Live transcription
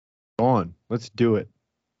On. Let's do it.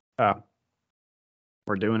 Oh,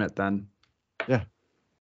 we're doing it then. Yeah.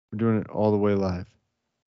 We're doing it all the way live.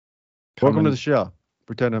 Welcome to the show.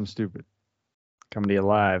 Pretend I'm stupid. Coming to you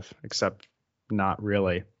live, except not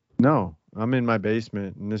really. No, I'm in my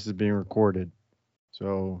basement and this is being recorded.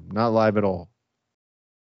 So not live at all.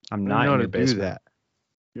 I'm not in your basement. Do that.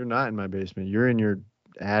 You're not in my basement. You're in your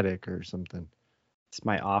attic or something. It's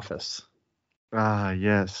my office. Ah,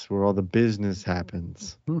 yes, where all the business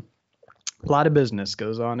happens. A lot of business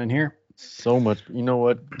goes on in here. So much. You know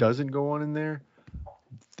what doesn't go on in there?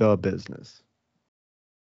 The business.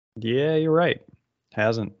 Yeah, you're right.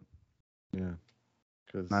 Hasn't. Yeah.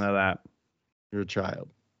 Because none of that. You're a child.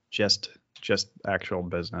 Just actual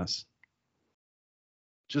business.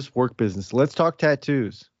 Just work business. Let's talk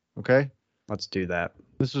tattoos. Okay? Let's do that.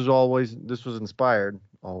 This was inspired.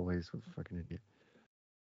 Always. What a fucking idiot.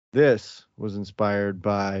 This was inspired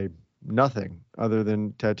by nothing other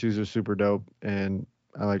than tattoos are super dope and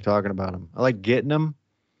I like talking about them. I like getting them.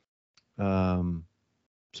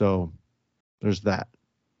 So there's that.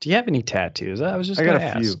 Do you have any tattoos? I was just going to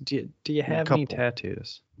ask. Few. Do you have any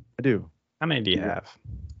tattoos? I do. How many do you have?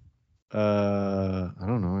 I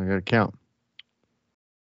don't know. I got to count.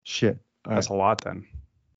 Shit. That's a lot then.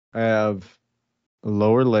 I have a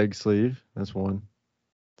lower leg sleeve. That's one.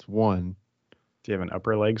 It's one. Do you have an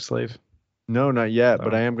upper leg sleeve? No, not yet,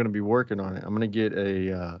 but I am going to be working on it. I'm going to get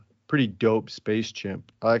a pretty dope space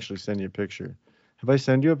chimp. I'll actually send you a picture. Have I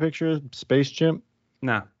sent you a picture of space chimp?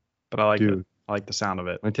 No, but I like it. I like the sound of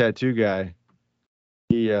it. My tattoo guy,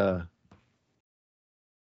 he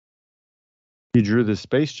drew this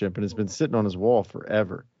space chimp and it's been sitting on his wall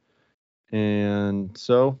forever. And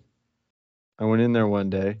so I went in there one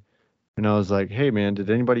day and I was like, hey man, did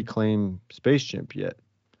anybody claim space chimp yet?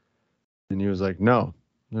 And he was like, no.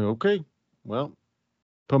 Like, okay, well,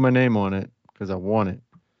 put my name on it because I want it.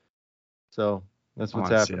 So that's what's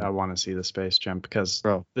happening. I want to see the space chimp because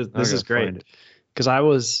bro, this is great. Because I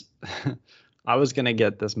was going to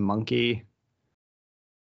get this monkey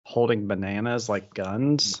holding bananas like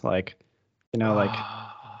guns, like, you know, like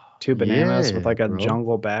two bananas with like a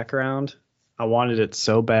jungle background. I wanted it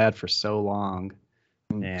so bad for so long.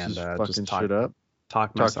 And just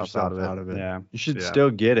talk myself out of it. Yeah. You should still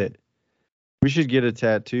get it. We should get a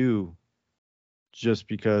tattoo just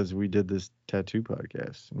because we did this tattoo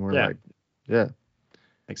podcast. And we're like, yeah.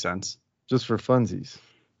 Makes sense. Just for funsies.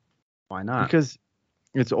 Why not? Because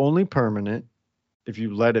it's only permanent if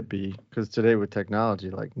you let it be. Because today with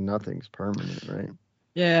technology, like nothing's permanent, right?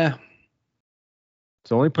 Yeah.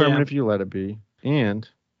 It's only permanent if you let it be. And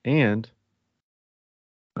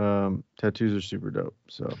tattoos are super dope.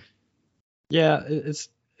 So yeah, it's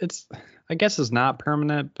I guess it's not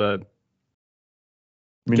permanent, but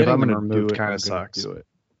I mean, if I'm gonna do it, kind of sucks. Do it,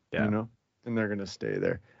 yeah, you know, and they're gonna stay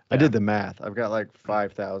there. Yeah. I did the math. I've got like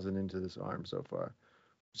 5,000 into this arm so far,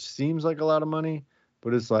 which seems like a lot of money,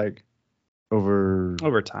 but it's like over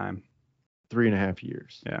time, 3.5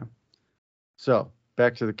 years. Yeah. So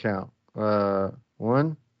back to the count.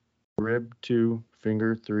 1, rib, 2,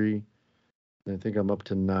 finger, 3. I think I'm up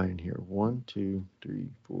to 9 here. 1, 2, 3,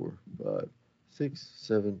 4, 5, 6,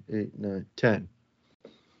 7, 8, 9, 10.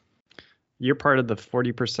 You're part of the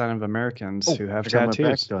 40% of Americans who have tattoos. I got my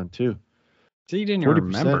back done too. So you didn't even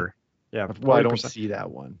remember. Yeah. 40%. Well, I don't see that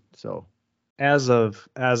one. So as of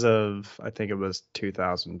I think it was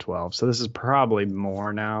 2012. So this is probably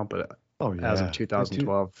more now, but as of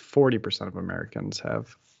 2012, 40% of Americans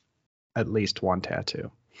have at least one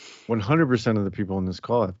tattoo. 100% of the people on this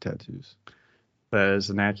call have tattoos. That is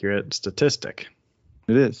an accurate statistic.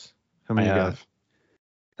 It is. How many you got?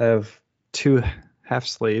 I have 2 half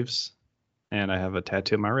sleeves. And I have a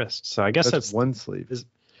tattoo on my wrist. So I guess that's one sleeve. Is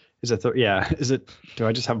it? Is it? Do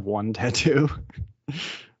I just have one tattoo?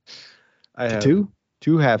 I have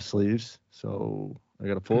 2 half sleeves. So I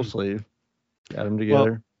got a full sleeve. Got them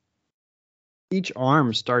together. Well, each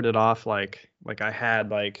arm started off like I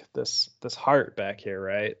had like this heart back here,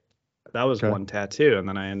 right? That was one tattoo, and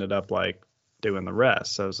then I ended up like doing the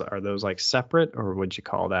rest. So are those like separate, or would you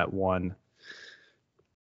call that one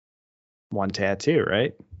tattoo,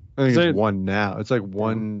 right? I think it's one now. It's like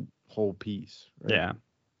one whole piece. Right? Yeah.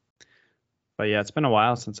 But yeah, it's been a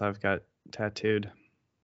while since I've got tattooed.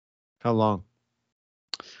 How long?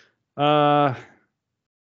 Oh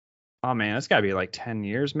man, it's gotta be like 10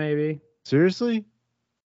 years maybe. Seriously?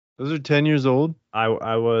 Those are 10 years old? I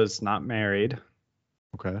was not married.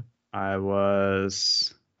 Okay. I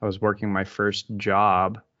was working my first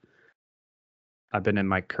job. I've been in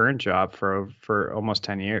my current job for almost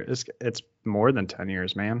 10 years. It's more than 10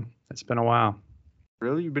 years, man. It's been a while.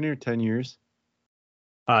 Really? You've been here 10 years?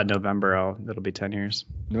 November. It'll be 10 years.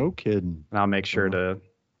 No kidding. And I'll make sure to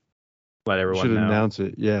let You everyone should know. announce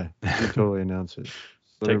it. Yeah, you should totally announce it.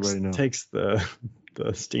 Let everybody know. Takes the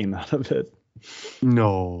steam out of it.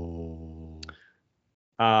 No.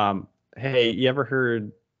 Hey, you ever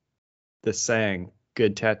heard the saying,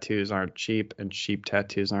 good tattoos aren't cheap and cheap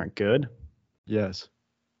tattoos aren't good? Yes.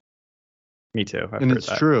 Me too. I've And heard it's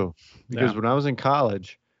that. true because Yeah. when I was in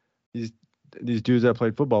college, these dudes I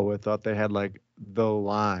played football with thought they had like the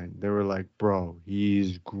line. They were like, bro,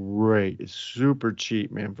 he's great. It's super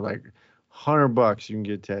cheap, man. For like $100 you can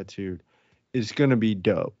get tattooed. It's gonna be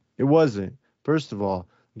dope. It wasn't. First of all,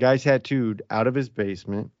 the guy tattooed out of his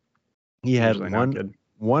basement. He had Usually not good.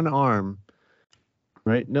 one arm,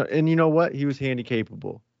 right? No, and you know what? He was handy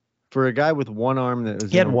capable. For a guy with one arm that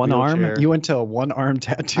was He had in a one arm. wheelchair, You went to a one-arm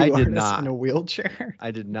tattoo I did artist not. in a wheelchair.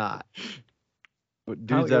 I did not. But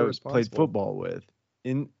How dudes I played irresponsible. football with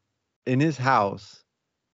in his house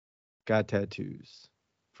got tattoos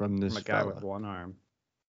from this From a guy fella. with one arm.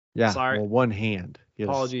 Yeah, Sorry. well, one hand. He had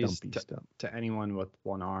Apologies a stumpy stump. to anyone with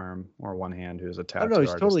one arm or one hand who's a Oh tattoo no, he's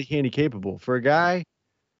artist. totally handy capable. For a guy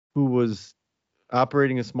who was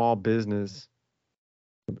operating a small business,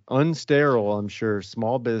 unsterile, I'm sure,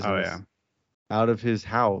 small business, Oh yeah. out of his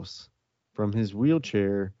house from his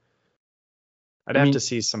wheelchair. I'd I have mean, to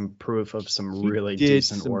see some proof of some he really did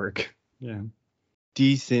decent some work. Yeah.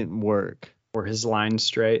 decent work. Or his line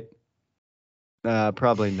straight.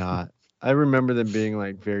 Probably not. I remember them being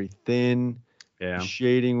like very thin. Yeah. The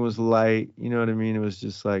shading was light. You know what I mean? It was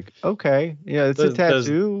just like, okay, yeah, it's Those- a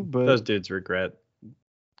tattoo, but Those dudes regret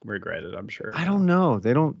it, I'm sure. I don't know.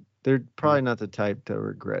 They're probably not the type to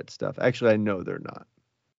regret stuff. Actually, I know they're not.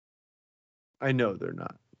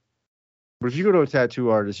 But if you go to a tattoo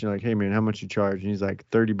artist, you're like, hey man, how much you charge? And he's like,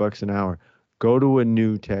 $30 an hour. Go to a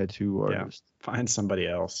new tattoo Yeah. artist. Find somebody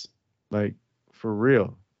else. Like, for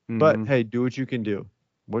real. Mhm. But hey, do what you can do.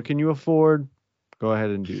 What can you afford? Go ahead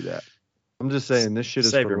and do that. I'm just saying, this shit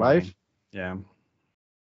is Save for your life. money. Yeah.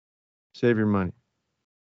 Save your money.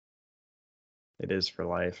 It is for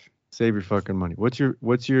life. Save your fucking money. What's your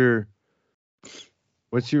you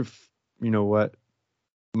know what?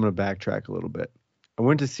 I'm going to backtrack a little bit. I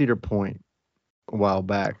went to Cedar Point a while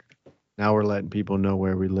back. Now we're letting people know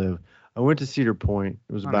where we live. I went to Cedar Point.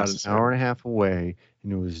 It was about an hour and a half away,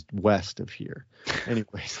 and it was west of here.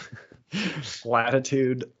 Anyways.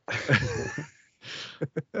 Latitude.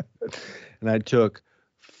 And I took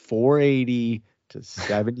 480 to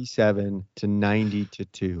 77 to 90 to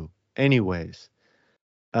 2. Anyways,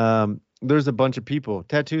 there's a bunch of people.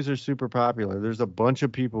 Tattoos are super popular. There's a bunch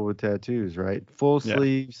of people with tattoos, right? Full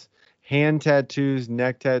sleeves, hand tattoos,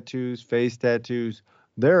 neck tattoos, face tattoos.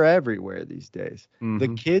 They're everywhere these days. Mm-hmm. The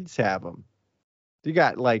kids have them. You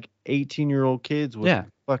got like 18-year-old kids with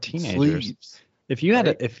fucking teenagers. sleeves. If you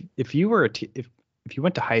had if you were if you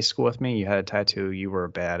went to high school with me, you had a tattoo, you were a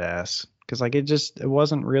badass. Because like it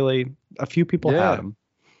wasn't really, a few people had them.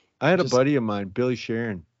 I had a buddy of mine, Billy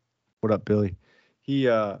Sharon. What up, Billy? He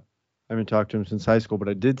I haven't talked to him since high school, but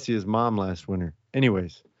I did see his mom last winter.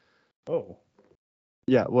 Anyways. Oh.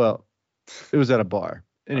 Yeah, well, it was at a bar.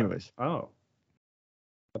 Anyways. Oh.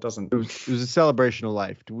 That doesn't. It was a celebration of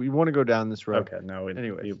life. Do we want to go down this road? Okay, no.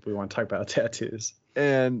 Anyway, we want to talk about tattoos.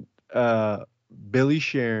 And Billy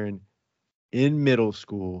Sharon in middle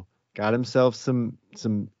school got himself some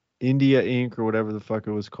India ink or whatever the fuck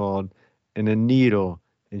it was called and a needle,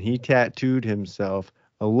 and he tattooed himself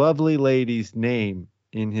a lovely lady's name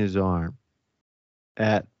in his arm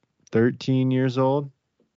at 13 years old.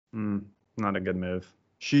 Not a good move.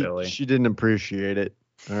 She didn't appreciate it.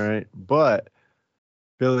 All right. But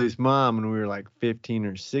Billy's mom, when we were like 15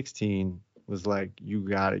 or 16, was like, you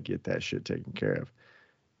got to get that shit taken care of,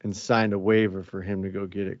 and signed a waiver for him to go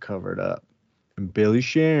get it covered up. And Billy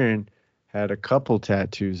Sharon had a couple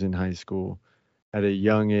tattoos in high school at a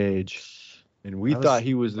young age. And we thought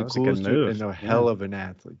he was the coolest dude and a hell of an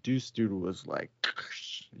athlete. This dude was like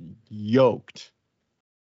yoked.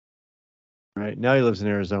 Right now he lives in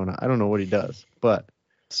Arizona. I don't know what he does, but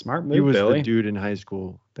smart move. He was Billy. the dude in high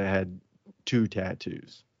school that had 2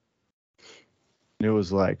 tattoos. And it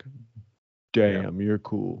was like, damn, you're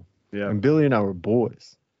cool. Yeah. And Billy and I were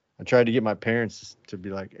boys. I tried to get my parents to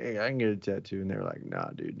be like, hey, I can get a tattoo. And they were like, nah,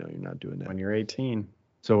 dude, no, you're not doing that. When you're 18.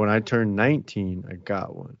 So when I turned 19, I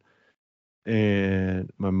got one.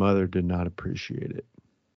 And my mother did not appreciate it.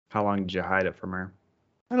 How long did you hide it from her?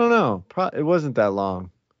 I don't know. It wasn't that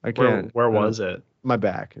long. I can't. Where was it? My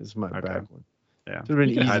back. It's my back one. Yeah. It would have been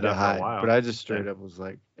easy to hide. For a while. But I just straight up was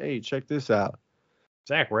like, hey, check this out.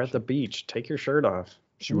 Zach, we're at the beach. Take your shirt off.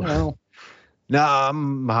 No,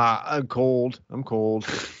 I'm hot. I'm cold.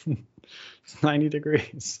 It's 90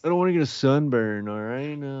 degrees. I don't want to get a sunburn, all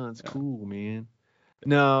right? No, it's cool, man.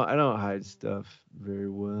 No, I don't hide stuff very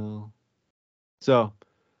well. So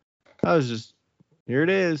I was just, here it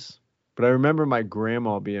is. But I remember my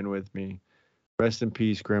grandma being with me. Rest in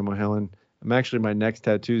peace, Grandma Helen. My next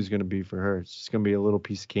tattoo is going to be for her. It's just going to be a little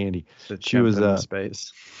piece of candy. She was in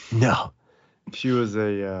space. No. She was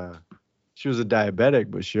a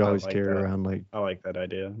diabetic, but she always like carried that. around like I like that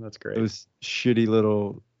idea. That's great. those shitty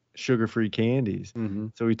little sugar-free candies. Mm-hmm.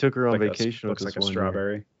 So we took her on like vacation. Looks like a one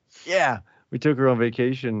strawberry. Year. Yeah, we took her on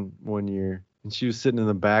vacation one year, and she was sitting in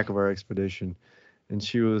the back of our expedition, and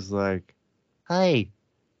she was like, "Hey,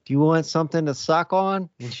 do you want something to suck on?"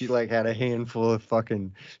 And she like had a handful of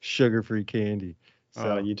fucking sugar-free candy.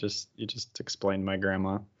 So you just explained my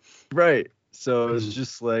grandma. right. So it's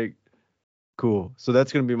just like cool. So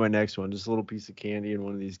that's gonna be my next one, just a little piece of candy in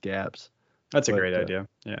one of these gaps. That's a great idea.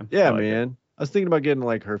 Yeah. Yeah, I like man. it. I was thinking about getting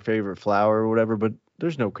like her favorite flower or whatever, but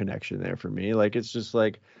there's no connection there for me. Like it's just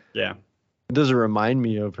like Yeah. it doesn't remind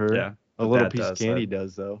me of her. Yeah. A little piece of candy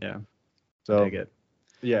does though. Yeah. So Dig it.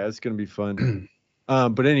 yeah, it's gonna be fun.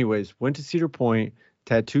 But anyways, went to Cedar Point,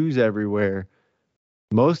 tattoos everywhere,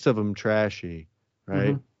 most of them trashy,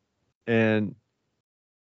 right? And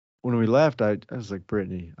when we left, I was like,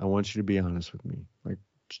 Brittany, I want you to be honest with me. Like,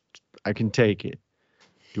 I can take it.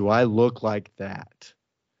 Do I look like that?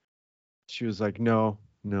 She was like, no.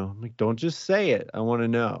 I'm like, don't just say it. I want to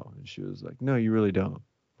know. And she was like, no, you really don't. I'm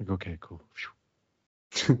like, okay, cool.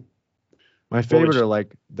 My favorite are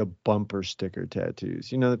like the bumper sticker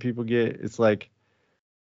tattoos. You know that people get? It's like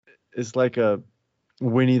a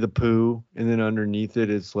Winnie the Pooh, and then underneath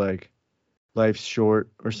it, it's like life's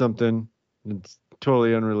short or something. It's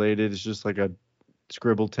totally unrelated. It's just like a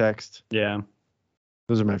scribble text. Yeah.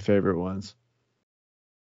 Those are my favorite ones.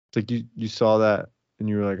 It's like you saw that and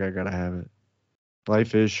you were like, I gotta have it.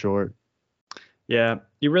 Life is short. Yeah,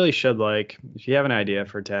 you really should, like, if you have an idea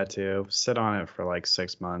for a tattoo, sit on it for like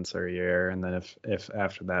 6 months or a year, and then if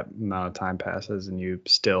after that amount of time passes and you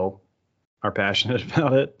still are passionate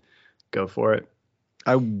about it, go for it.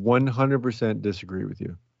 I 100% disagree with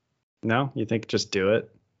you. No, you think just do it?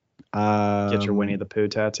 Get your Winnie the Pooh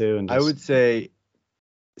tattoo, and I would say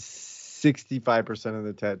 65% of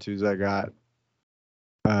the tattoos I got,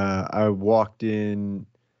 I walked in,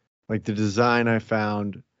 like the design I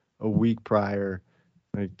found a week prior.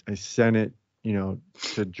 I sent it,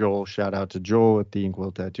 to Joel. Shout out to Joel at the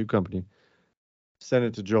Inkwell Tattoo Company. Sent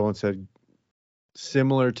it to Joel and said,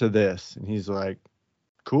 similar to this. And he's like,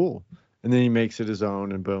 cool. And then he makes it his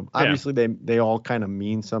own, and boom. Yeah. Obviously, they all kind of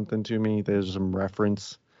mean something to me. There's some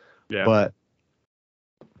reference. Yeah. But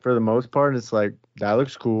for the most part, it's like, that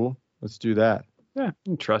looks cool. Let's do that. Yeah.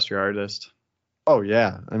 You trust your artist. Oh,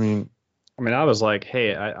 yeah. I mean, I was like,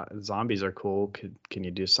 hey, zombies are cool. Can you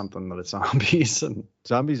do something with zombies? And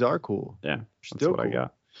zombies are cool. Yeah. That's what cool. I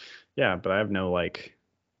got. Yeah. But I have no, like,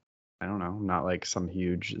 I don't know. I'm not like some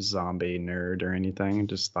huge zombie nerd or anything.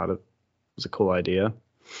 Just thought it was a cool idea.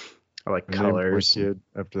 I like colors. Kid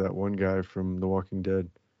after that one guy from The Walking Dead.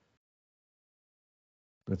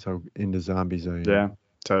 That's how into zombies I am. Yeah,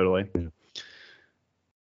 totally. Yeah.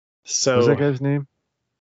 So what's that guy's name?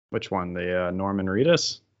 Which one? The Norman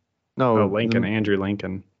Reedus? No, Lincoln. Andrew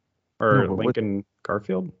Lincoln, or no, Lincoln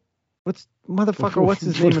Garfield. What's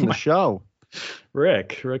his name in the show?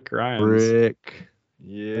 Rick Grimes. Rick.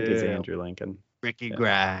 Yeah. I think it's Andrew Lincoln. Ricky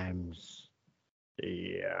Grimes.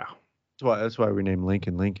 Yeah. That's why we named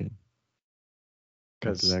Lincoln.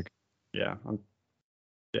 Because yeah.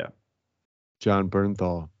 John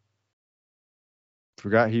Bernthal.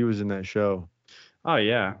 Forgot he was in that show. Oh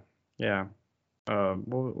yeah.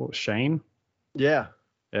 Shane? Yeah.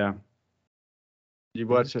 Yeah. You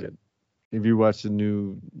watch it? Have you watched the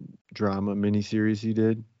new drama miniseries he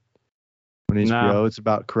did on HBO? No. It's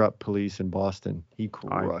about corrupt police in Boston. He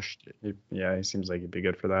crushed it. He seems like he'd be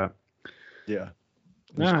good for that. Yeah.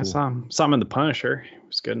 Yeah, cool. I saw him in The Punisher. He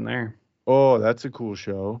was good in there. Oh, that's a cool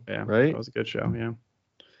show. Yeah, right? That was a good show.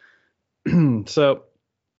 Yeah. So,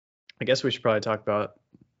 I guess we should probably talk about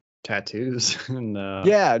tattoos. And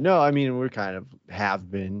yeah, no, I mean we kind of have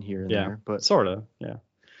been here and there, but sort of. Yeah.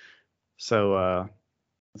 So,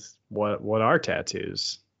 what are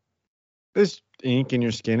tattoos? This ink in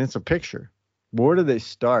your skin. It's a picture. Where do they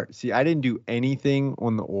start? See, I didn't do anything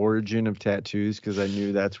on the origin of tattoos because I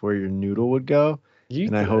knew that's where your noodle would go.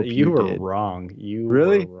 I hope you were did. wrong. You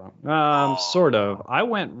really? Were wrong. Sort of. I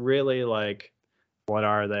went really like, what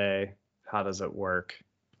are they? How does it work?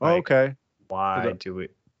 Like, okay. Why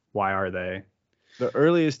are they? The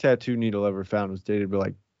earliest tattoo needle ever found was dated by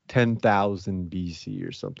like 10,000 BC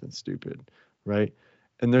or something stupid, right?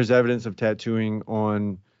 And there's evidence of tattooing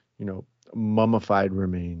on, mummified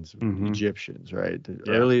remains of Mhm. Egyptians, right? The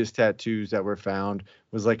Yeah. earliest tattoos that were found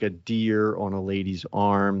was like a deer on a lady's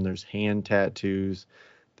arm. There's hand tattoos.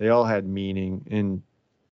 They all had meaning, and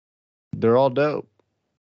they're all dope.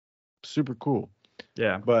 Super cool.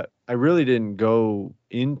 Yeah. But I really didn't go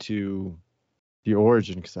into the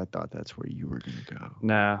origin because I thought that's where you were gonna go.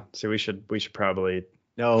 Nah. So we should probably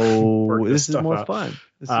No, work this is stuff more out. fun.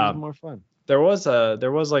 This is Um, more fun. There was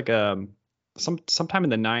like sometime in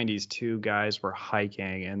the 90s, two guys were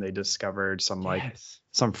hiking and they discovered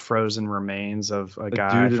some frozen remains of a guy.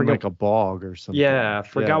 I Dude in forget. like a bog or something. Yeah, I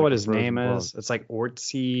forgot like what a his frozen name bog. is. It's like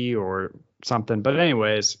Ortzi or something. But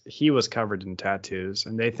anyways, he was covered in tattoos,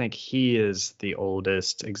 and they think he is the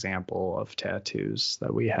oldest example of tattoos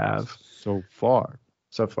that we have So far.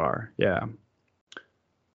 so far. Yeah,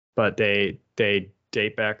 but they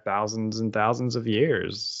date back thousands and thousands of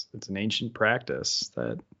years. It's an ancient practice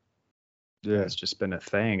that Yeah. has just been a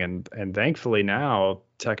thing, and thankfully now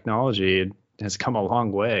technology has come a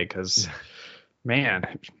long way because,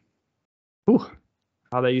 man, whew,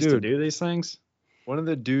 how they used to Dude. do these things. One of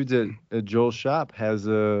the dudes at Joel's shop has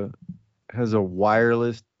a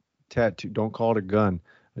wireless tattoo. Don't call it a gun.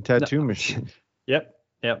 A tattoo machine.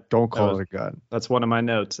 Yep. Don't call it a gun. That's one of my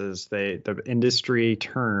notes. Is the industry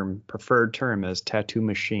preferred term is tattoo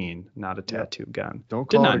machine, not a tattoo gun. Don't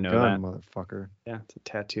Did call not it a know gun, that. motherfucker. Yeah, it's a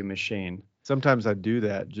tattoo machine. Sometimes I do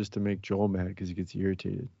that just to make Joel mad because he gets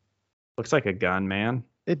irritated. Looks like a gun, man.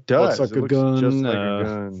 It does. Looks like it a gun. Just like a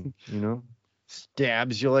gun. You know,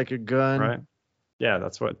 stabs you like a gun. Right. Yeah,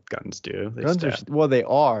 that's what guns do. They Guns stab. they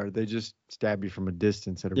are. They just stab you from a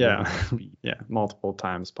distance at a really high speed. Yeah, multiple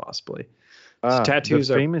times possibly. Tattoos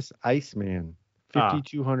the famous Iceman,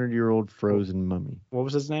 5,200-year-old frozen mummy. What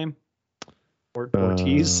was his name?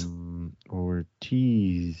 Ortiz?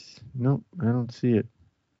 Ortiz. Nope, I don't see it.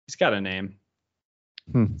 He's got a name.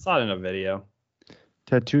 It's not in a video.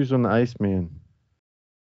 Tattoos on the Iceman.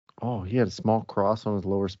 Oh, he had a small cross on his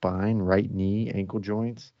lower spine, right knee, ankle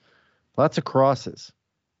joints. Lots of crosses.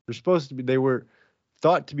 They were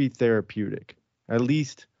thought to be therapeutic. At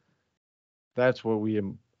least that's what we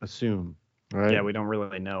assume. Right? Yeah, we don't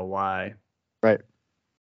really know why. Right.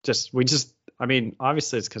 I mean,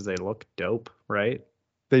 obviously it's because they look dope, right?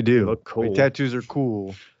 They do. They look cool. Like, tattoos are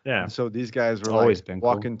cool. Yeah. And so these guys were always like been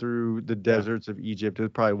walking through the deserts of Egypt.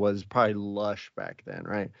 It was probably lush back then,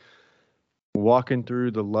 right? Walking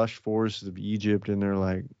through the lush forests of Egypt, and they're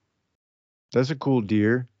like, that's a cool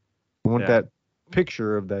deer. I want that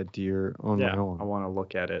picture of that deer on my arm. I want to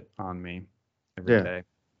look at it on me every day.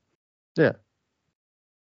 Yeah.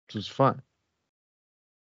 Which was fun.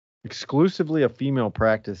 Exclusively a female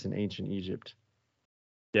practice in ancient Egypt.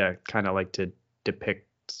 Yeah, kind of like to depict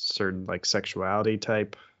certain like sexuality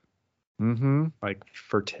type, like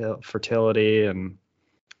fertility and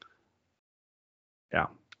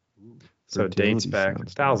so it dates back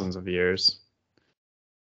thousands of years.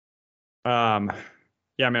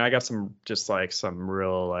 Yeah, I mean, I got some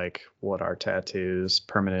real like what are tattoos,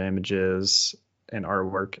 permanent images, and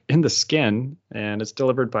artwork in the skin, and it's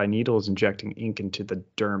delivered by needles injecting ink into the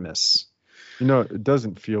dermis. You know, it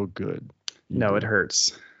doesn't feel good. No, it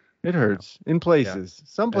hurts. It hurts in places. Yeah,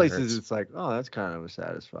 some places it's like, oh, that's kind of a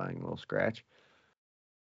satisfying little scratch.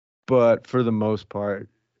 But for the most part,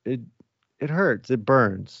 it hurts. It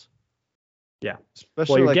burns. Yeah.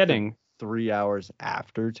 Especially you're getting 3 hours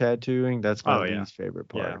after tattooing. That's my least favorite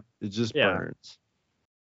part. Yeah. It just burns.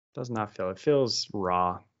 Does not feel. It feels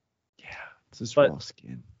raw. Yeah. It's just raw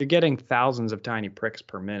skin. You're getting thousands of tiny pricks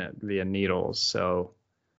per minute via needles, so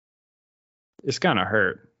it's gonna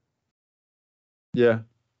hurt. Yeah.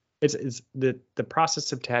 It's the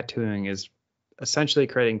process of tattooing is essentially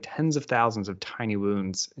creating tens of thousands of tiny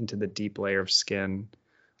wounds into the deep layer of skin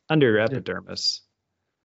under your epidermis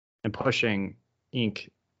and pushing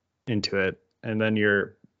ink into it, and then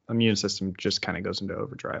your immune system just kind of goes into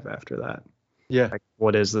overdrive after that. Yeah. Like,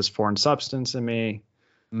 what is this foreign substance in me?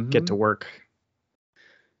 Get to work.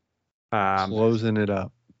 Closing it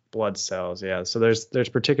up. Blood cells, yeah. So there's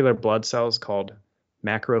particular blood cells called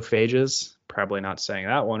macrophages. Probably not saying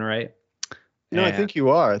that one right. No, I think you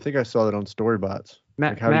are. I think I saw that on Storybots.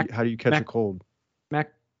 Like how do you catch a cold?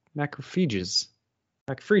 Macrophages.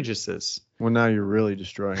 Macrophages. Well, now you're really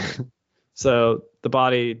destroying it. So the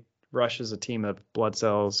body rushes a team of blood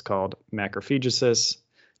cells called macrophages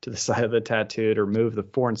to the site of the tattoo to remove the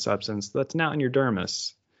foreign substance that's now in your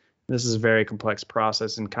dermis. This is a very complex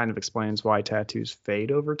process and kind of explains why tattoos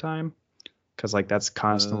fade over time, because like that's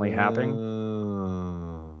constantly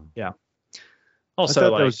happening. Yeah. Also, I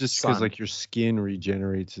thought that was just because like your skin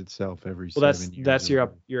regenerates itself every 7 years. That's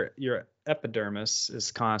your epidermis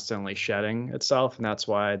is constantly shedding itself, and that's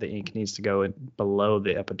why the ink needs to go below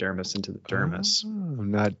the epidermis into the dermis. Oh,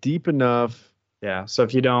 not deep enough. Yeah. So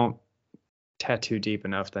if you don't tattoo deep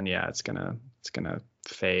enough, then yeah, it's gonna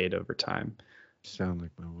fade over time. Sound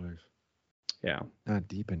like my wife. Yeah. Not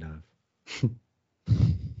deep enough.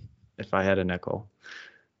 If I had a nickel.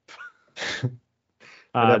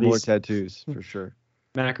 I'd have more These tattoos for sure.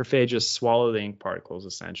 macrophages swallow the ink particles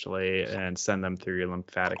essentially and send them through your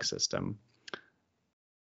lymphatic system.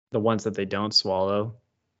 The ones that they don't swallow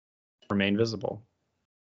remain visible.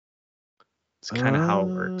 It's kind of how it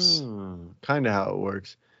works. Kind of how it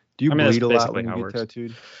works. Do you I mean, that's bleed a lot basically when you how it get works.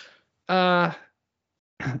 tattooed?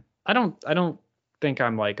 I don't think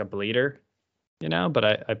I'm like a bleeder, but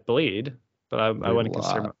I bleed, but I Bleed wouldn't a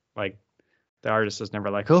consider lot. like the artist is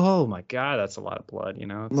never like, oh my God, that's a lot of blood, It's,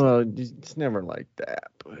 Well, it's never like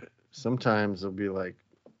that, but sometimes they'll be like,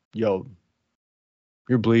 yo,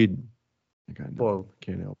 you're bleeding. Like, I know, well,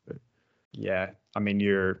 can't help it. yeah. I mean,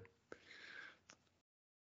 you're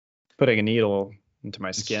putting a needle into my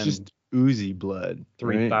It's skin, just oozy blood.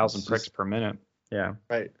 3,000 right? pricks per minute. Yeah.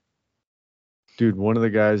 Right. Dude, one of the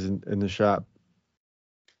guys in the shop,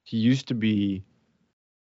 he used to be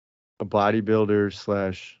a bodybuilder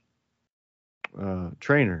slash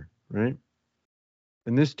trainer, right?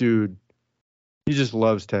 And this dude, he just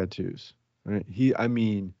loves tattoos, right? I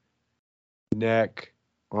mean, neck,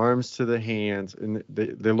 arms to the hands, and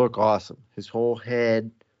they look awesome. His whole head,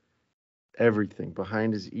 everything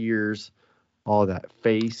behind his ears, all that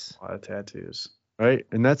face, A lot of tattoos. right?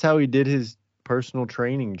 And that's how he did his personal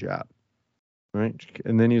training job, right?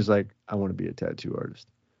 And then he was like, I want to be a tattoo artist.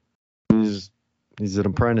 He's an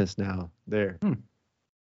apprentice now there. And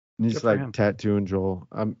he's Good for like him. tattooing Joel.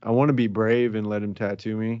 I want to be brave and let him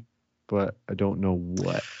tattoo me, but I don't know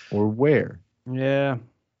what or where. Yeah.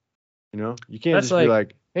 You can't That's just be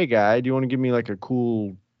like, hey guy, do you want to give me like a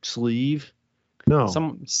cool sleeve? No.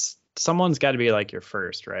 Someone's got to be like your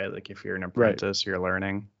first, right? Like if you're an apprentice, you're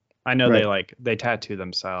learning. I know they tattoo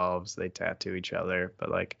themselves, they tattoo each other,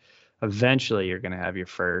 but like eventually you're gonna have your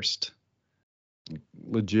first.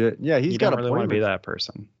 Legit. Yeah, he's You got don't really want to be appointments. that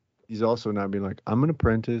person. He's also not being like, I'm an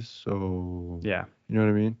apprentice, so Yeah. You know what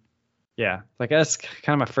I mean? Yeah. Like that's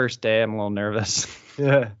kind of my first day. I'm a little nervous.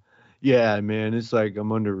 Yeah. Yeah, man. It's like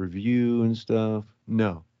I'm under review and stuff.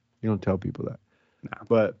 No, you don't tell people that. No.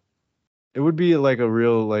 But it would be like a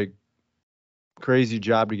real like crazy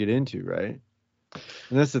job to get into, right?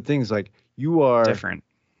 And that's the thing is like you are different.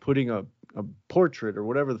 Putting a portrait or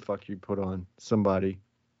whatever the fuck you put on somebody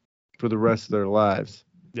for the rest of their lives.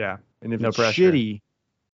 Yeah. And if no it's pressure. shitty,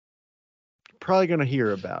 you're probably gonna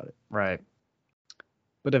hear about it. Right.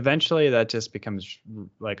 But eventually that just becomes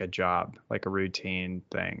like a job, like a routine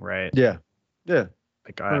thing, right? Yeah. Yeah.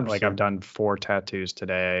 Like I've done 4 tattoos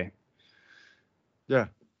today. Yeah.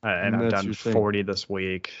 And I've done 40 this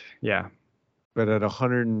week. Yeah. But at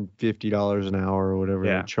 $150 an hour or whatever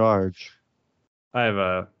they charge. I have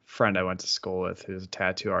a friend I went to school with who's a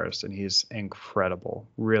tattoo artist, and he's incredible,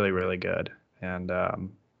 really, really good. And I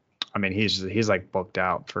mean, he's like booked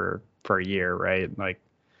out for a year, right? Like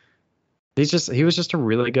he was just a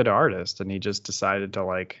really good artist, and he just decided to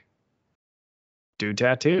like do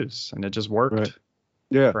tattoos, and it just worked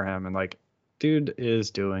for him. And like, dude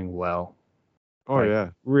is doing well. Oh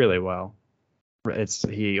yeah, really well.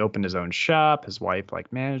 He opened his own shop. His wife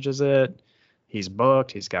like manages it. He's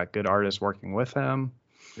booked. He's got good artists working with him.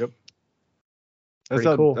 Yep. That's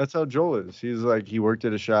cool. That's how Joel is. He's like he worked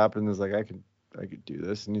at a shop and was like I could do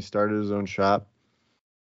this, and he started his own shop.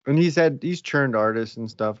 And he's churned artists and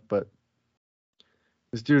stuff, but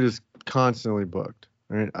this dude is constantly booked.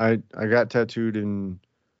 Right? I got tattooed in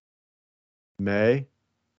May,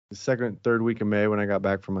 the second, third week of May when I got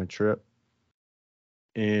back from my trip.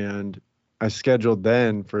 And I scheduled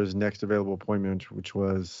then for his next available appointment, which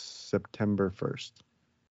was September 1st.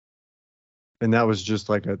 And that was just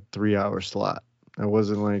like a 3-hour slot. I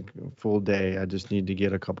wasn't like a full day. I just need to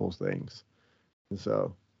get a couple things. And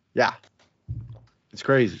so, yeah, it's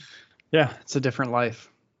crazy. Yeah, it's a different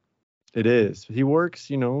life. It is. He works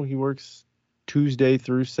Tuesday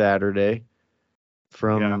through Saturday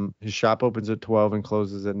his shop opens at 12 and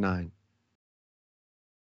closes at 9.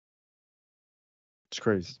 It's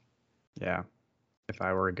crazy. Yeah. If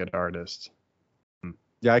I were a good artist.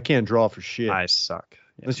 Yeah, I can't draw for shit. I suck.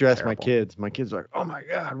 Yeah, unless you ask my kids. My kids are like, oh my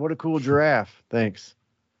God, what a cool giraffe. Thanks.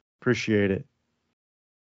 Appreciate it.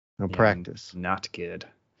 Now practice. Not good.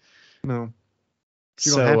 No.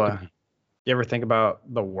 You don't have to be. You ever think about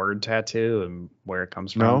the word tattoo and where it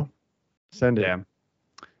comes from? No. Send it. Yeah.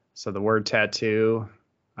 So the word tattoo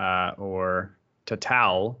or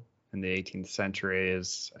tatau in the 18th century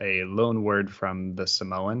is a loan word from the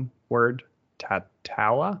Samoan word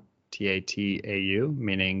tataua, Tatau,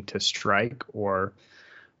 meaning to strike or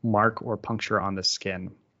mark or puncture on the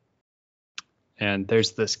skin. And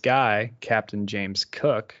there's this guy, Captain James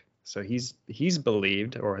Cook. So he's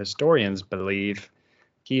believed, or historians believe,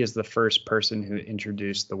 he is the first person who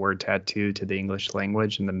introduced the word tattoo to the English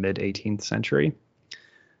language in the mid 18th century.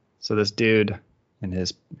 So this dude and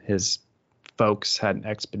his folks had an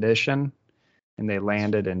expedition, and they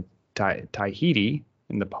landed in Tahiti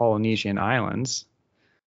in the Polynesian Islands.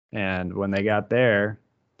 And when they got there,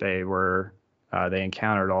 they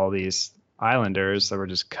encountered all these islanders that were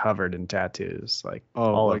just covered in tattoos, like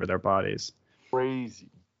all over their bodies. Crazy.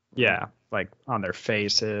 Yeah, like on their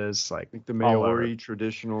faces, like the Maori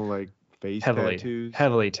traditional like face tattoos.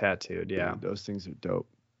 Heavily tattooed, yeah. Dude, those things are dope.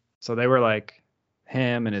 So they were like,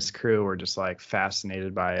 him and his crew were just like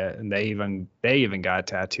fascinated by it, and they even got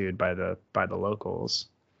tattooed by the locals.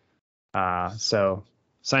 So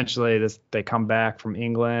essentially, they come back from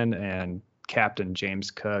England, and Captain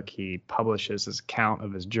James Cook, he publishes his account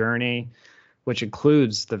of his journey, which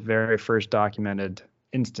includes the very first documented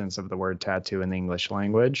instance of the word tattoo in the English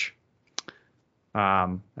language.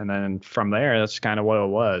 And then from there, that's kind of what it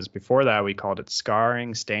was. Before that, we called it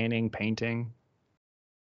scarring, staining, painting.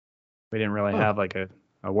 We didn't really have like a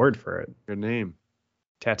word for it. Good name.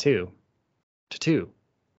 Tattoo.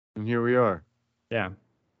 And here we are. Yeah.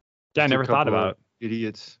 Yeah, I never thought about it.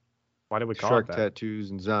 Idiots. Why did we call shark it that?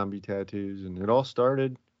 tattoos and zombie tattoos, and it all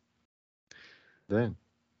started then.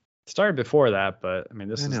 It started before that, but I mean,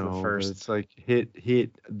 this is the first. It's like hit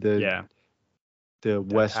the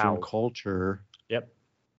Western culture. Yep.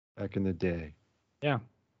 Back in the day. Yeah.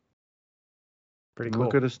 Pretty cool.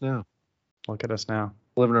 Look at us now.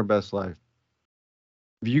 Living our best life.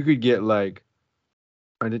 If you could get like,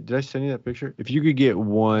 did I send you that picture? If you could get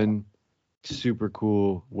one super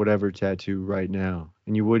cool whatever tattoo right now,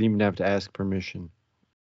 and you wouldn't even have to ask permission,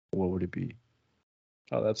 what would it be?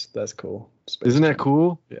 Oh, that's cool. Isn't that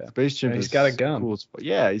cool? Yeah. Space Chimp. He's got a gun. Cool.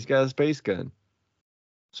 Yeah, he's got a space gun.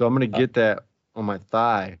 So I'm gonna get that on my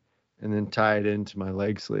thigh and then tie it into my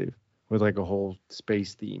leg sleeve with like a whole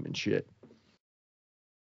space theme and shit.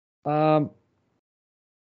 I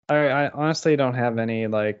honestly don't have any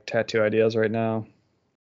like tattoo ideas right now.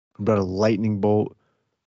 About a lightning bolt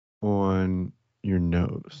on your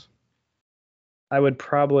nose. I would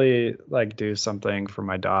probably like do something for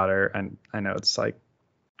my daughter, and I know it's like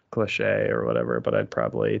cliche or whatever, but I'd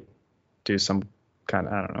probably do some kind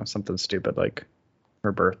of, I don't know, something stupid like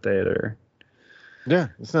her birthday or. Yeah,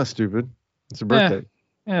 it's not stupid. It's her birthday.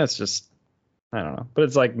 Yeah, it's just, I don't know, but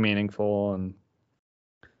it's like meaningful. And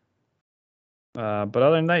but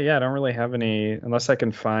other than that, yeah, I don't really have any, unless I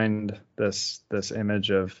can find this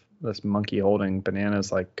image of this monkey holding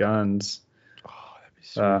bananas like guns. Oh, that'd be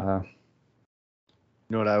sweet.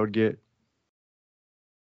 You know what I would get?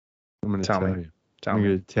 I'm gonna tell you. I'm gonna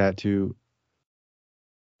get a tattoo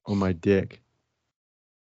on my dick.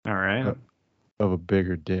 All right. Of a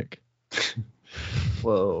bigger dick.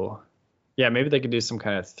 Whoa. Yeah, maybe they could do some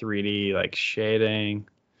kind of 3D like shading.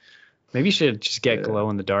 Maybe you should just get glow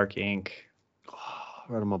in the dark ink.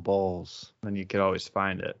 Right on my balls. Then you could always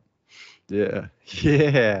find it. Yeah.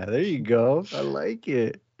 Yeah, there you go. I like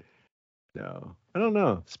it. No, I don't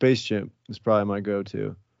know. Space Chimp is probably my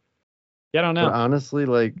go-to. Yeah, I don't know. But honestly,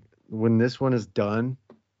 like when this one is done,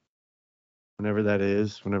 whenever that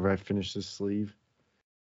is, whenever I finish this sleeve,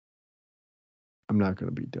 I'm not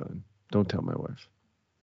going to be done. Don't tell my wife.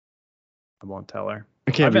 I won't tell her.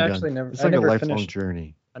 I can't be done. It's like a lifelong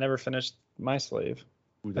journey. I never finished my sleeve.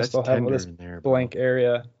 Ooh, that's I still have this in there, blank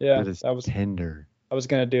area. Yeah, that was tender. I was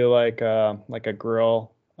gonna do like a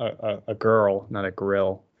grill, a girl, not a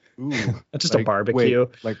grill. Ooh, just a barbecue.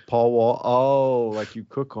 Wait, like Paul Wall. Oh, like you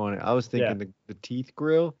cook on it. I was thinking the teeth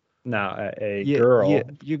grill. No, a girl. Yeah,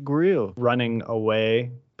 you grill. Running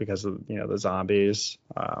away because of the zombies.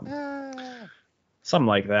 Something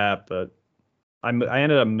like that. But I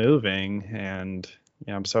ended up moving, and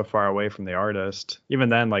I'm so far away from the artist. Even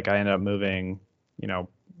then, like I ended up moving,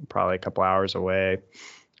 probably a couple hours away.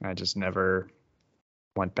 I just never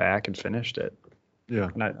went back and finished it. Yeah.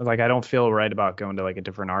 And I don't feel right about going to like a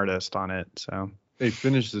different artist on it. So. Hey,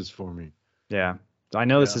 finish this for me. Yeah. I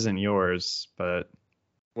know this isn't yours, but.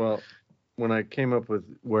 Well, when I came up with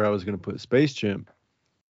where I was going to put Space Chimp,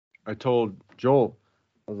 I told Joel,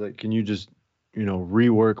 I was like, can you just,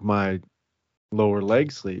 rework my lower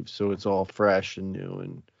leg sleeve so it's all fresh and new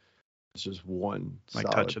and it's just one like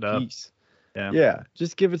solid touch it up. piece. Yeah,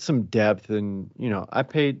 just give it some depth. And I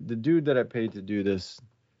paid the dude that I paid to do this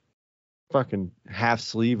fucking half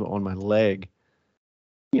sleeve on my leg.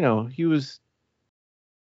 he was.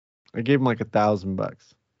 I gave him like $1,000,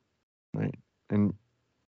 right? And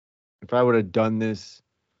if I would have done this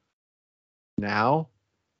now,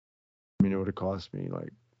 I mean, it would have cost me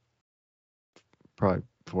like probably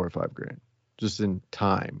 4 or 5 grand just in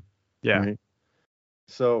time, Yeah. right?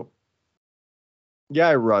 So yeah,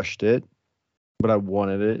 I rushed it, but I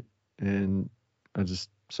wanted it, and I just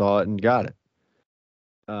saw it and got it.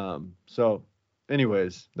 So,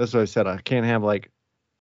 anyways, that's what I said. I can't have like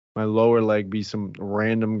my lower leg be some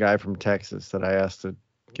random guy from Texas that I asked to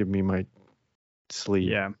give me my sleeve.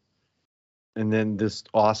 Yeah. And then this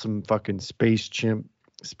awesome fucking space chimp,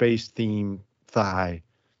 space theme thigh.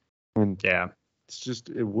 And Yeah. it's just,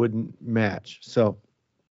 it wouldn't match. So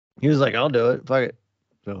he was like, I'll do it. Fuck it.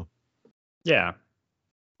 So Yeah.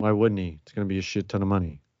 why wouldn't he? It's going to be a shit ton of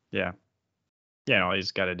money. Yeah. Yeah. And all you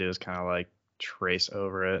just got to do is kind of like trace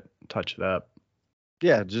over it, touch it up.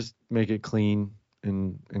 Yeah, just make it clean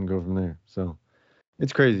and go from there. So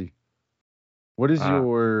it's crazy. What is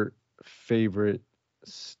your favorite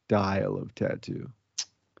style of tattoo?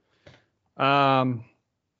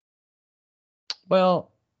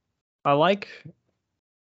 Well, I like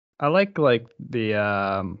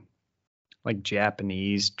the like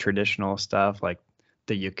Japanese traditional stuff, like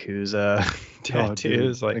the Yakuza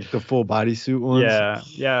tattoos, like the full bodysuit ones.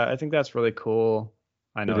 Yeah, I think that's really cool.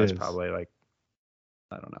 I know it's probably like,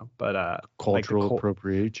 I don't know, but cultural like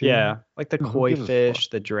appropriation. Yeah, like the koi fish,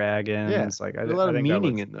 the dragons. Yeah, like there's a lot of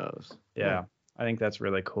meaning in those. Yeah, I think that's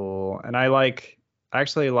really cool, and I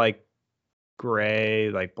actually like gray,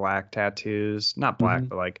 like black tattoos, not black,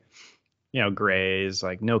 but like grays,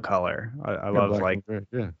 like no color. I love like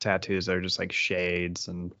tattoos that are just like shades,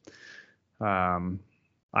 and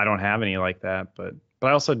I don't have any like that, but I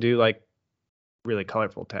also do like really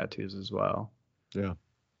colorful tattoos as well. Yeah.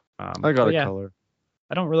 I got a color.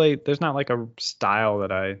 I don't really, there's not like a style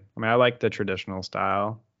that I mean, I like the traditional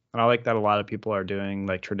style, and I like that a lot of people are doing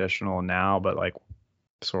like traditional now, but like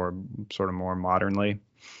sort of more modernly.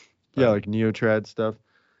 Yeah, like neo-trad stuff.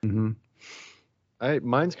 Mm-hmm.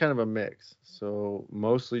 Mine's kind of a mix. So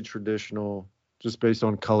mostly traditional, just based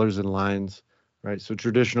on colors and lines, right? So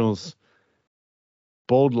traditionals,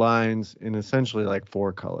 bold lines in essentially like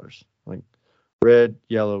 4 colors, like red,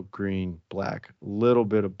 yellow, green, black, little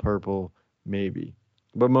bit of purple, maybe,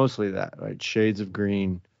 but mostly that, right? Shades of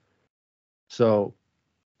green. So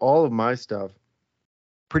all of my stuff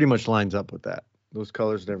pretty much lines up with that, those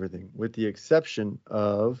colors and everything, with the exception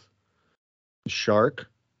of the shark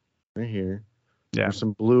right here. Yeah. There's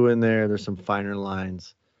some blue in there. There's some finer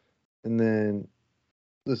lines. And then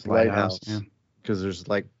this lighthouse, because there's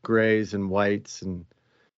like grays and whites and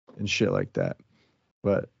shit like that.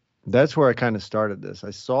 But that's where I kind of started this.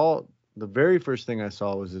 The very first thing I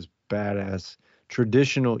saw was this badass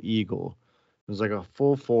traditional eagle. It was like a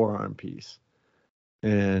full forearm piece.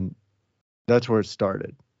 And that's where it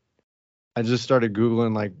started. I just started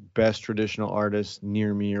Googling like best traditional artists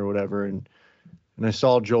near me or whatever. And I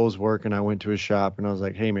saw Joel's work, and I went to his shop, and I was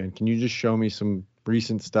like, hey man, can you just show me some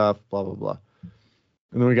recent stuff? Blah, blah, blah.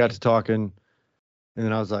 And then we got to talking, and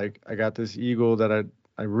then I was like, I got this eagle that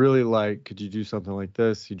I really like. Could you do something like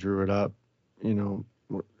this? He drew it up.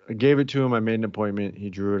 I gave it to him. I made an appointment.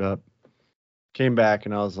 He drew it up. Came back,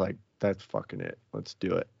 and I was like, that's fucking it. Let's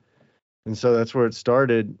do it. And so that's where it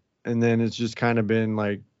started. And then it's just kind of been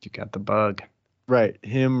like, you got the bug. Right.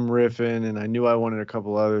 Him riffing, and I knew I wanted a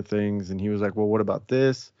couple other things. And he was like, well, what about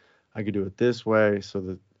this? I could do it this way. So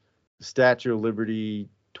the Statue of Liberty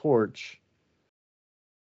torch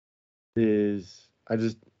is,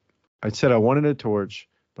 I said I wanted a torch,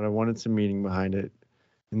 but I wanted some meaning behind it.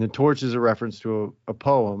 And the torch is a reference to a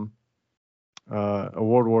poem, a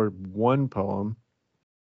World War I poem,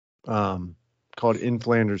 called In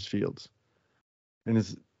Flanders Fields.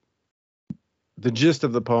 And the gist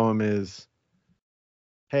of the poem is,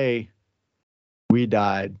 hey, we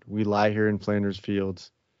died. We lie here in Flanders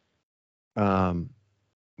Fields. But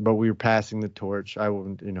we were passing the torch. I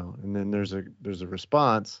wouldn't, and then there's a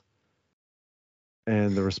response.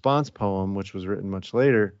 And the response poem, which was written much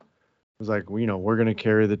later, was like, well, we're going to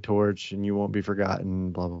carry the torch and you won't be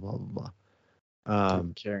forgotten, blah, blah, blah, blah, blah.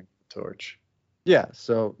 Carrying the torch. Yeah.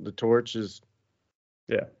 So the torch is,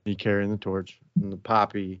 yeah, me carrying the torch, and the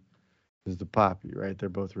poppy is the poppy, right? They're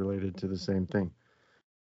both related to the same thing.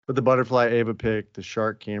 But the butterfly Ava picked, the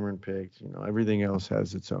shark Cameron picked, everything else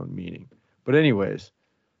has its own meaning. But anyways,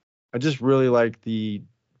 I just really like the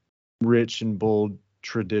rich and bold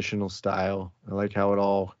traditional style. I like how it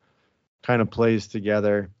all kind of plays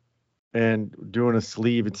together. And doing a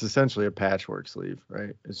sleeve, it's essentially a patchwork sleeve,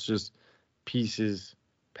 right? It's just pieces,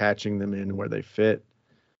 patching them in where they fit.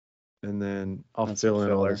 and then I'll That's fill a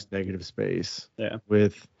in all filler. this negative space Yeah.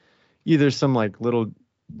 with either some like little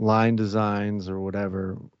line designs or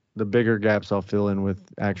whatever. The bigger gaps I'll fill in with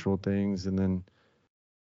actual things, and then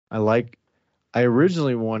I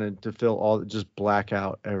originally wanted to just black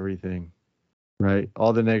out everything, right?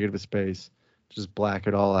 All the negative space, just black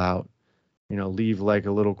it all out. Leave like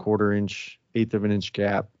a little 1/4 inch, 1/8 of an inch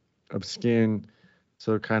gap of skin,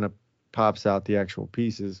 so it kind of pops out the actual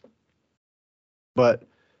pieces. But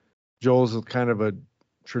Joel's kind of a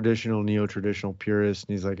neo-traditional purist,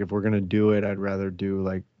 and he's like, if we're gonna do it, I'd rather do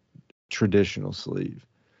like traditional sleeve.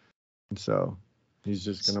 And so he's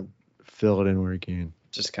just gonna fill it in where he can.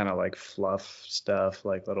 Just kind of like fluff stuff,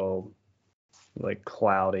 like little, like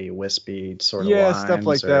cloudy, wispy sort of lines. Stuff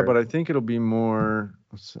like that. But I think it'll be more.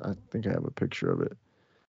 I think I have a picture of it.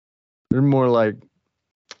 They're more like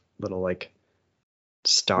little like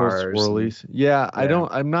stars, swirlies.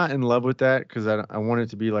 I'm not in love with that because I want it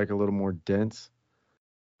to be like a little more dense,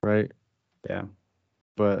 right? Yeah.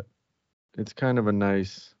 But it's kind of a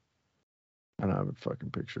nice. I don't have a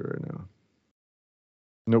fucking picture right now.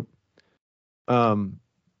 Nope. But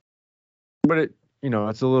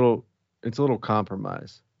it's a little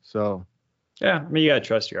compromise. So. Yeah, I mean, you gotta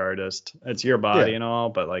trust your artist. It's your body and all,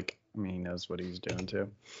 but like, I mean, he knows what he's doing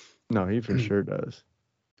too. No, he for sure does.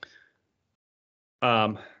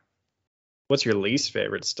 What's your least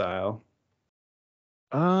favorite style?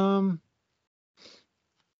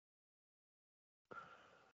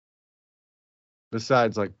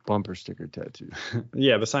 Besides like bumper sticker tattoos.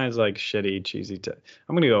 Yeah, besides like shitty, cheesy.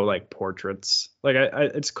 I'm gonna go like portraits. Like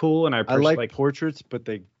it's cool, and I like portraits, but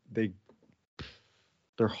they're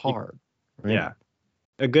hard. Right? Yeah,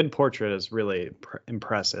 a good portrait is really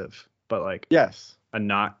impressive, but like yes, a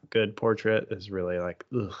not good portrait is really like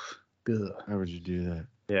ugh. How would you do that?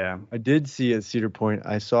 Yeah, I did see at Cedar Point.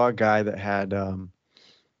 I saw a guy that had God,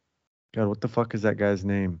 what the fuck is that guy's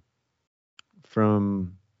name?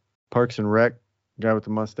 From Parks and Rec, guy with the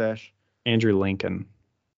mustache. Andrew Lincoln.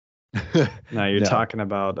 No, you're talking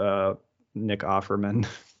about Nick Offerman.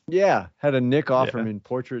 Yeah, had a Nick Offerman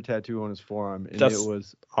portrait tattoo on his forearm, and it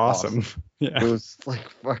was awesome. Yeah, it was like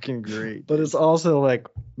fucking great. But it's also like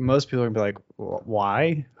most people would be like,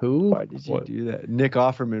 why? Who? Why did you do that? Nick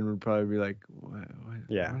Offerman would probably be like, why did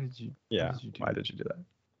you? Yeah. Why did you do that?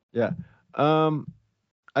 Yeah.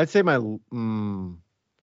 I'd say my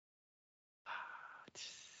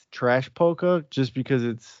trash polka, just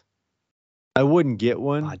because I wouldn't get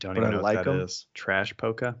one. I don't even know what that is. Trash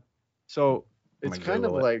polka. So it's kind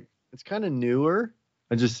of like it's kind of newer.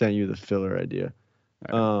 I just sent you the filler idea.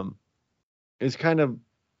 Right. It's kind of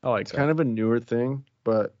kind of a newer thing,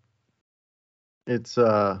 but it's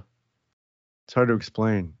hard to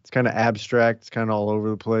explain. It's kind of abstract. It's kind of all over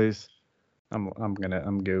the place. I'm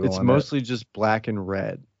Googling. It's mostly just black and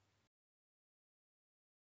red.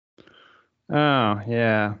 Oh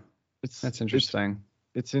yeah, that's interesting.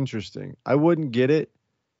 It's interesting. I wouldn't get it,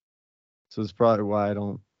 so it's probably why I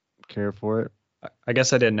don't care for it. I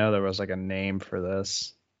guess I didn't know there was like a name for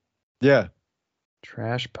this. Yeah.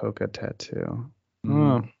 Trash polka tattoo.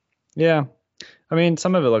 Oh, yeah. I mean,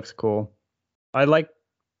 some of it looks cool. I like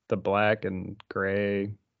the black and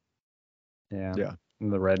gray. Yeah. Yeah.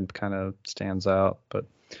 And the red kind of stands out, but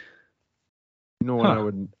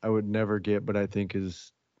what I would never get, but I think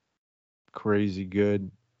is crazy good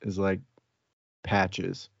is like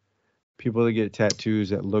patches. People that get tattoos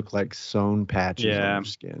that look like sewn patches on their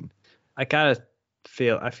skin. I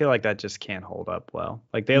feel like that just can't hold up well.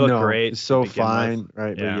 Like they look great. It's so fine,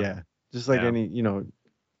 right? Yeah. But just like any,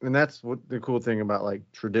 and that's what the cool thing about like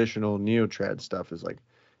traditional neo-trad stuff is, like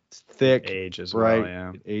it's thick, it ages bright, well,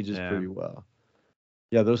 yeah. It ages pretty well.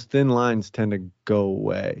 Yeah, those thin lines tend to go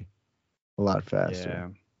away a lot faster. Yeah.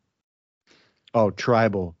 Oh,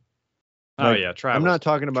 tribal. Tribal. I'm not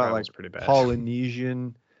talking about like pretty bad.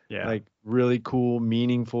 Polynesian, like really cool,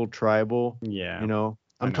 meaningful tribal. Yeah.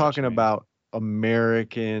 I'm talking about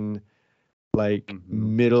American, like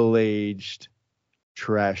middle-aged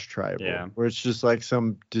trash tribal, where it's just like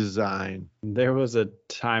some design. There was a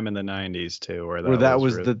time in the 90s too where that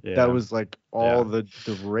was like all the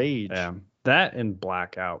rage. Yeah. That and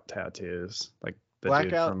blackout tattoos, like the dude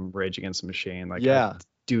from Rage Against the Machine. Like, I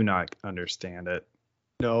do not understand it.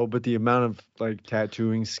 No, but the amount of like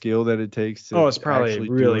tattooing skill that it takes to it's probably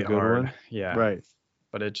really hard. One. Yeah. Right.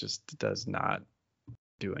 But it just does not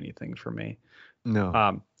do anything for me.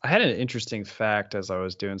 No. I had an interesting fact as I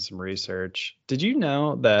was doing some research. Did you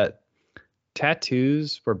know that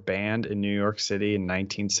tattoos were banned in New York City in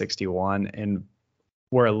 1961 and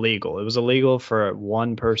were illegal? It was illegal for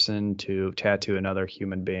one person to tattoo another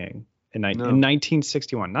human being in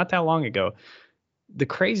 1961, not that long ago. the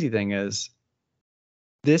crazy thing is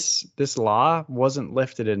this law wasn't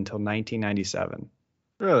lifted until 1997.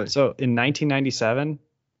 Really? So in 1997,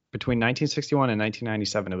 between 1961 and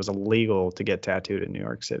 1997, it was illegal to get tattooed in New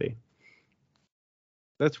York City.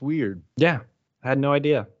 That's weird. Yeah, I had no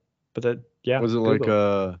idea. But Was it Google. like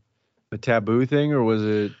a taboo thing, or was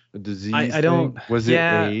it a disease I don't. thing? Was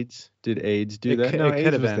yeah, it AIDS? Did AIDS do that? It No, could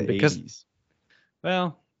AIDS have was been the because 80s.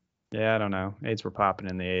 well, yeah, I don't know. AIDS were popping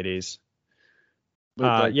in the 80s.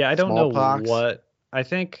 But like I don't know smallpox? what. I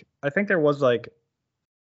think there was like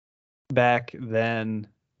back then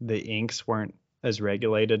the inks weren't as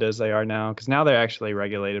regulated as they are now, because now they're actually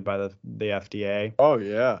regulated by the FDA. Oh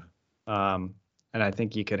yeah. And I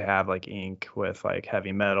think you could have like ink with like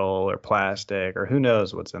heavy metal or plastic or who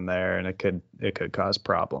knows what's in there, and it could cause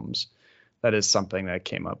problems. That is something that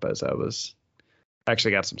came up as I was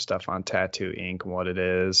actually got some stuff on tattoo ink and what it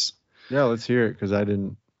is. Yeah, let's hear it because I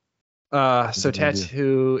didn't. So no idea.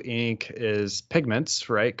 tattoo ink is pigments,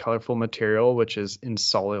 right? Colorful material, which is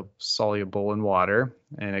soluble in water,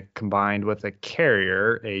 and it combined with a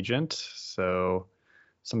carrier agent, so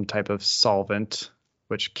some type of solvent,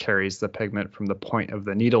 which carries the pigment from the point of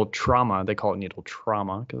the needle trauma. They call it needle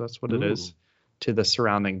trauma because that's what it is, to the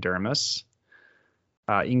surrounding dermis.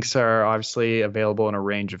 Inks are obviously available in a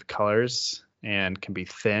range of colors and can be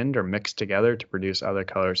thinned or mixed together to produce other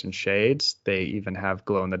colors and shades. They even have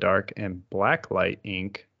glow-in-the-dark and black light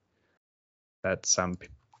ink that some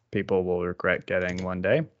people will regret getting one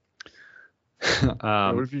day.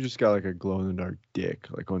 What if you just got like a glow-in-the-dark dick,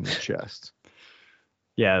 like on your chest?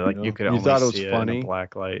 Yeah, like you could only thought it was see funny, it in a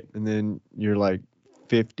black light. And then you're like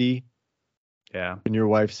 50. Yeah. And your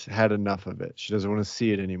wife's had enough of it. She doesn't want to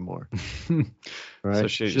see it anymore. Right? So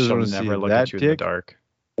she'll never look at you in the dark.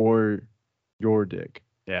 Or your dick.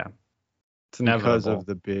 Yeah. It's inevitable. Because of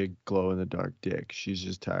the big glow-in-the-dark dick. She's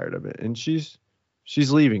just tired of it. And she's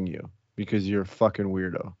leaving you because you're a fucking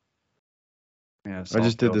weirdo. Yeah. I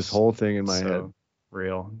just did this whole thing in my head.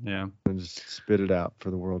 Real. Yeah. And just spit it out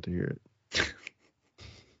for the world to hear it.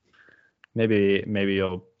 Maybe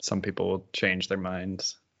some people will change their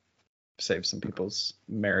minds. Save some people's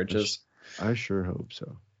marriages. I sure hope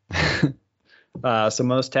so. So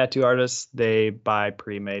most tattoo artists, they buy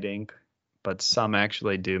pre-made ink, but some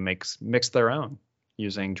actually do mix their own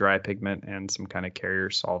using dry pigment and some kind of carrier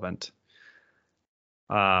solvent.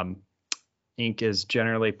 Ink is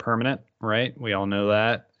generally permanent, right? We all know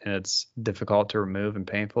that, and it's difficult to remove and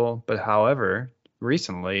painful. But however,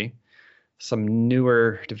 recently, some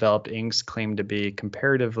newer developed inks claim to be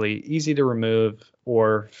comparatively easy to remove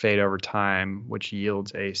or fade over time, which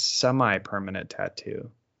yields a semi-permanent tattoo.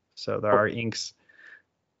 So there are inks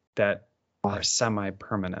that are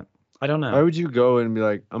semi-permanent. I don't know. Why would you go and be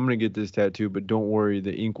like, I'm going to get this tattoo, but don't worry,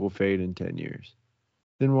 the ink will fade in 10 years?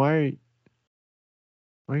 Then why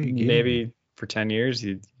are you Maybe it? For 10 years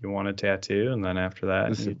you want a tattoo, and then after that,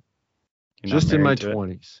 listen, just in my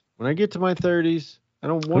 20s. When I get to my 30s, I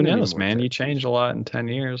don't want Who knows, man? Tattoos. You change a lot in 10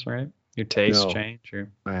 years, right? Your tastes change.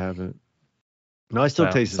 I haven't. No, I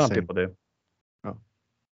still taste the same. Some people do. Oh.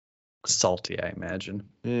 Salty, I imagine.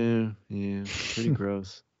 Yeah. Pretty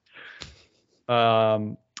gross.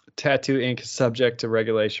 Tattoo ink is subject to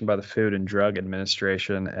regulation by the Food and Drug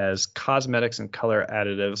Administration as cosmetics and color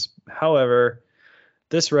additives. However,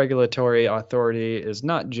 this regulatory authority is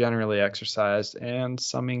not generally exercised, and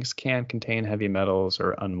some inks can contain heavy metals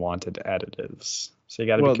or unwanted additives. So you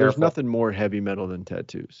got to be careful. There's nothing more heavy metal than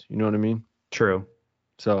tattoos. You know what I mean? True.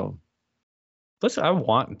 So, listen, I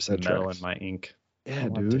want some metal in my ink. Yeah,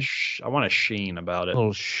 dude. I want a sheen about it. A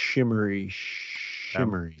little shimmery.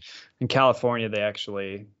 In California, they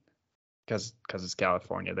actually, because it's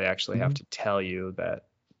California, they actually have to tell you that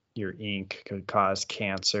your ink could cause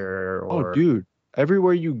cancer. Or, oh, dude.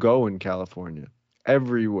 Everywhere you go in California,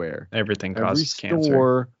 everything causes cancer. Every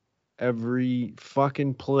store, every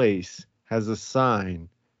fucking place has a sign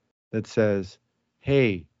that says,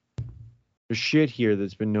 hey, there's shit here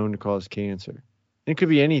that's been known to cause cancer. It could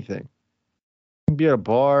be anything. It can be at a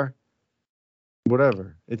bar,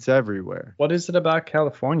 whatever. It's everywhere. What is it about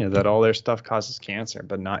California that all their stuff causes cancer,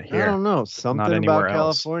 but not here? I don't know. Something about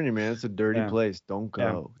California, man. It's a dirty place. Don't go.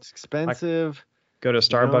 Yeah. It's expensive. Go to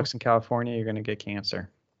Starbucks in California, you're going to get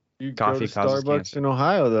cancer. Coffee causes Starbucks cancer. in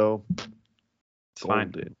Ohio, though. It's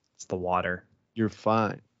fine. It's the water. You're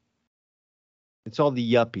fine. It's all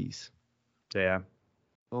the yuppies. Yeah.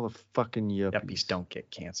 All the fucking yuppies. Yuppies don't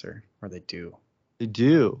get cancer, or they do. They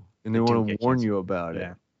do, and they want to warn you about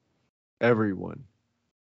it. Everyone.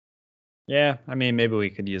 Yeah, I mean, maybe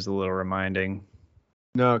we could use a little reminding.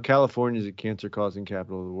 No, California is a cancer-causing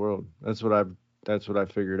capital of the world. That's what I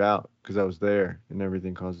figured out because I was there, and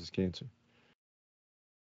everything causes cancer.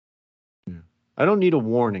 I don't need a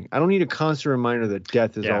warning. I don't need a constant reminder that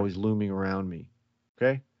death is Yeah. always looming around me.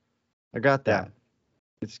 Okay? I got Yeah.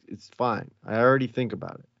 that. It's fine. I already think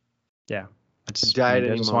about it. Yeah. I just, died maybe I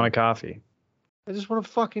any just want a moment. coffee. I just want a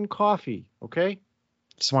fucking coffee, okay?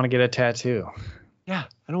 Just want to get a tattoo. Yeah,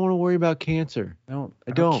 I don't want to worry about cancer. I don't.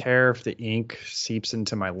 care if the ink seeps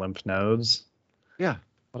into my lymph nodes. Yeah.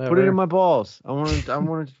 Whatever. Put it in my balls. I want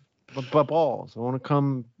my balls. I want to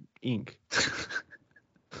come ink.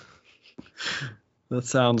 That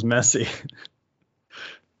sounds messy.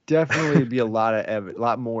 Definitely be a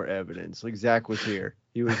lot more evidence. Like Zach was here.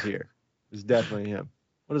 He was here. It's definitely him.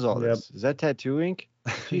 What is all this? Is that tattoo ink?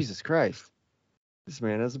 Jesus Christ. This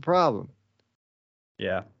man has a problem.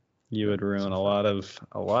 Yeah. You would ruin a lot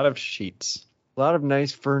of sheets. A lot of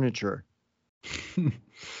nice furniture. This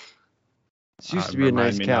used to be a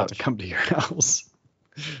nice couch. Not to come to your house.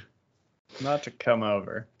 Not to come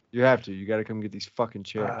over. You have to. You got to come get these fucking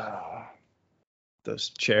chairs. Those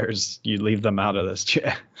chairs, you leave them out of this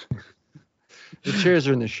chair. The chairs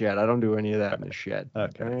are in the shed. I don't do any of that in the shed.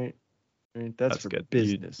 Okay. All right? That's for good.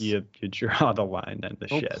 business. You draw the line in the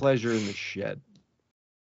shed. No pleasure in the shed.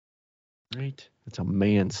 Right? It's a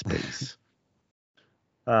man space.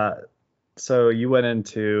 So you went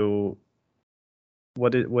into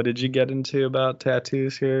what did you get into about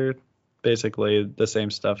tattoos here? Basically the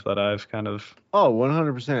same stuff that I've kind of. Oh,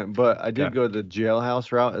 100%. But I did go the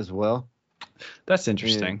jailhouse route as well. That's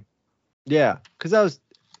interesting. Yeah, because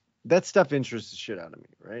that stuff interests the shit out of me,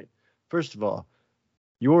 right? First of all,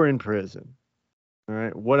 you're in prison. All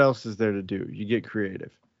right. What else is there to do? You get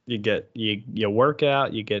creative. You work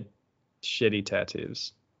out, you get shitty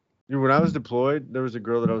tattoos. When I was deployed, there was a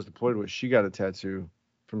girl that I was deployed with. She got a tattoo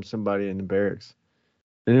from somebody in the barracks.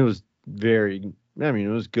 And it was it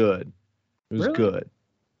was good. It was good.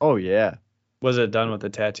 Oh, yeah. Was it done with a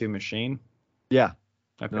tattoo machine? Yeah.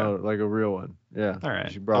 Okay. No, like a real one. Yeah. All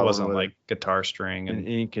right. She brought it wasn't one with like guitar string and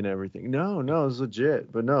ink and everything. No, it was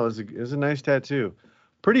legit. But no, it was a nice tattoo.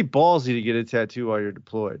 Pretty ballsy to get a tattoo while you're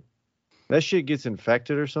deployed. That shit gets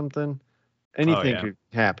infected or something. Anything could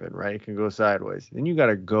happen, right? It can go sideways. Then you got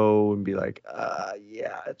to go and be like,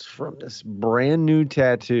 yeah, it's from this brand new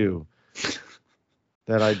tattoo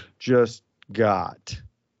that I just got.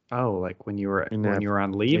 Oh, like when you were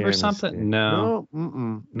on leave or something? No,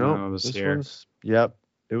 it was here. Yep,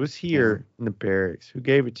 it was here in the barracks. Who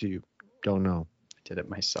gave it to you? Don't know. I did it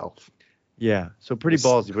myself. Yeah, so pretty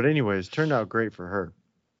ballsy. But anyways, turned out great for her.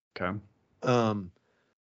 Okay.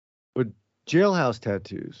 With jailhouse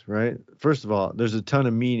tattoos, right? First of all, there's a ton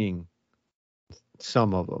of meaning.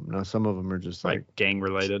 Some of them. Now, some of them are just like gang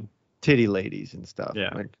related. Titty ladies and stuff.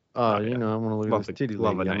 Yeah. Like, I want to look at this titty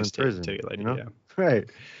lady. I'm in prison. Titty lady, yeah. Right.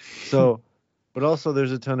 So, but also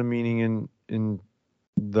there's a ton of meaning in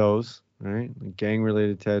those, right? Like gang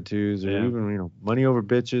related tattoos or even, money over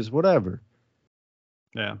bitches, whatever.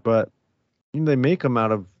 Yeah. But they make them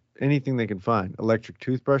out of anything they can find. Electric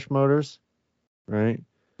toothbrush motors, right?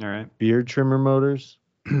 All right. Beard trimmer motors,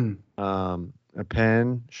 a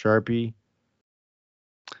pen, Sharpie.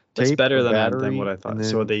 That's better than what I thought.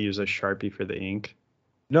 So they use a Sharpie for the ink?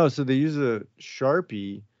 No, so they use a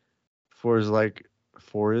Sharpie they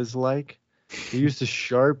use a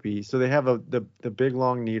Sharpie. So they have the big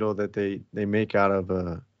long needle that they make out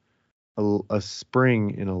of a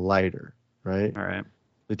spring in a lighter, right? All right.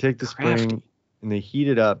 They take the spring and they heat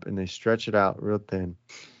it up and they stretch it out real thin.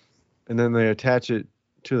 And then they attach it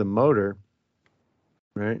to the motor,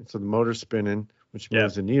 right? So the motor's spinning, which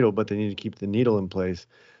moves the needle, but they need to keep the needle in place.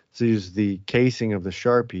 So use the casing of the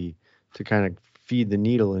Sharpie to kind of feed the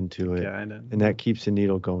needle into it. Yeah, I know. And that keeps the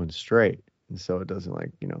needle going straight. And so it doesn't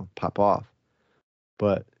pop off.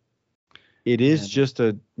 But it is just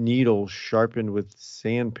a needle sharpened with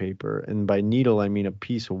sandpaper. And by needle, I mean a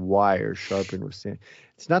piece of wire sharpened with sand.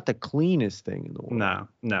 It's not the cleanest thing in the world.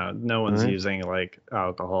 No one's using like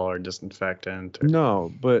alcohol or disinfectant.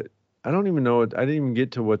 No, but I don't even know. I didn't even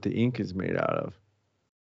get to what the ink is made out of.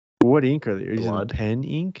 What ink are they? Are you using pen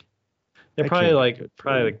ink? Yeah, probably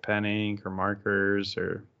like pen ink or markers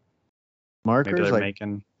or markers.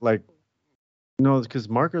 No, because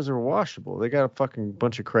markers are washable. They got a fucking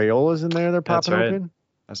bunch of Crayolas in there. They're popping open.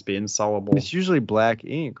 Must be insoluble. It's usually black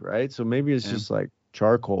ink, right? So maybe it's just like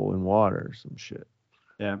charcoal and water or some shit.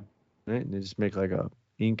 Yeah. Right? And they just make like a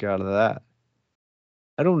ink out of that.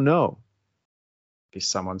 I don't know. Be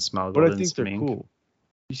someone smuggled but I in think some they're ink. Cool.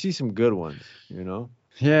 You see some good ones,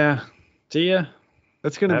 Yeah. Do you?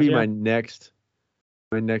 That's gonna be my next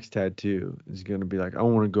tattoo. Is gonna be like, I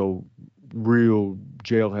want to go real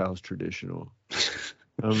jailhouse traditional.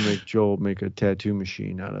 I'm gonna make Joel make a tattoo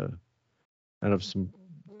machine out of some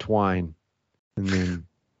twine, and then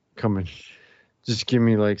come and Just give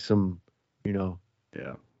me like some, you know,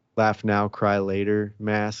 Yeah. laugh now, cry later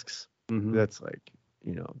masks. Mhm. That's like,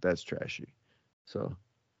 that's trashy. So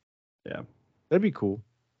Yeah. that'd be cool.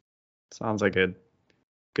 Sounds like a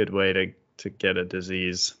good way to get a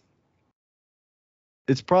disease.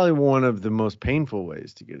 It's probably one of the most painful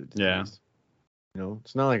ways to get a disease. Yeah.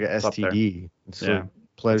 It's not like a It's up there. STD. It's Yeah. like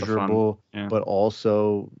pleasurable, Yeah. but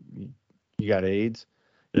also you got AIDS.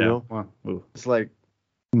 Yeah. Well, ooh. It's like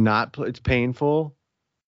it's painful,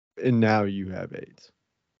 and now you have AIDS.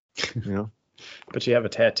 But you have a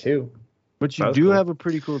tattoo. But you That's do cool. have a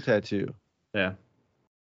pretty cool tattoo. Yeah.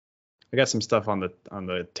 I got some stuff on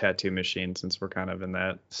the tattoo machine since we're kind of in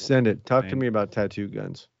that. Send it. Talk to me about tattoo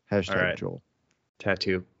guns. Hashtag All right. Joel.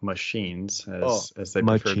 Tattoo machines, as they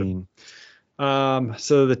prefer to. Machine.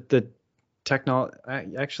 So the technology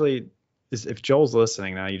actually is, if Joel's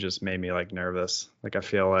listening now, you just made me like nervous. Like I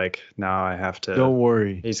feel like now I have to. Don't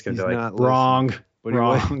worry. He's gonna be like, not wrong, but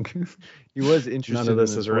wrong. He was interested None of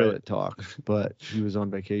this in the is toilet right. talk, but he was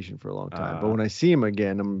on vacation for a long time. But when I see him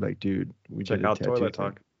again, I'm like, dude, we check did a out tattoo Toilet thing.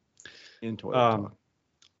 Talk. In Toilet Talk.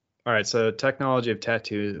 All right, so technology of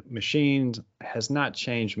tattoo machines has not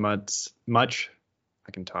changed much.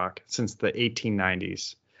 I can talk since the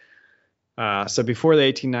 1890s. So before the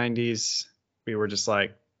 1890s, we were just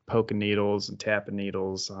like poking needles and tapping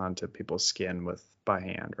needles onto people's skin by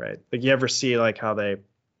hand, right? Like you ever see like how they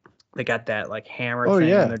got that like hammer thing,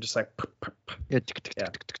 yeah. and they're just like,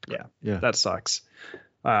 yeah, that sucks.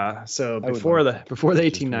 So before the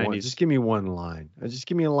 1890s, just give me one line. Just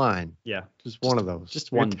give me a line. Yeah, just one of those.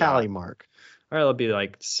 Just one tally mark. All right, it'll be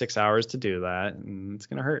like 6 hours to do that, and it's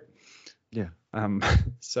gonna hurt. Yeah.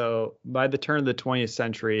 So by the turn of the 20th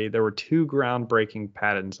century, there were two groundbreaking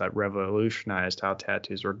patents that revolutionized how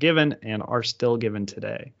tattoos were given and are still given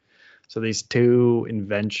today. So these two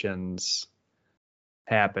inventions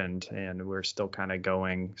happened, and we're still kind of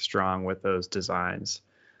going strong with those designs.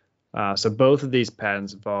 So both of these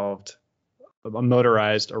patents involved a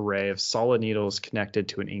motorized array of solid needles connected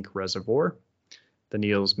to an ink reservoir. The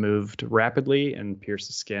needles moved rapidly and pierced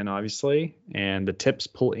the skin, obviously, and the tips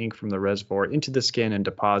pull ink from the reservoir into the skin and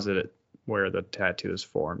deposit it where the tattoo is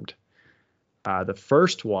formed. The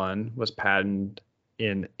first one was patented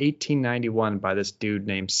in 1891 by this dude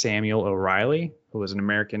named Samuel O'Reilly, who was an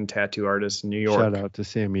American tattoo artist in New York. Shout out to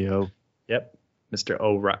Sammy O. Yep, Mr.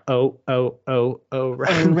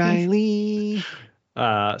 O'Reilly.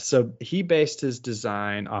 So he based his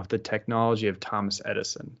design off the technology of Thomas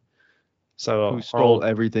Edison. So who stole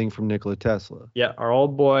everything from Nikola Tesla. Yeah, our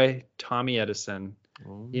old boy Tommy Edison.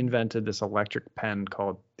 He invented this electric pen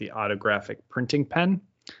called the autographic printing pen.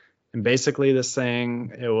 And basically this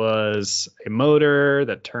thing, it was a motor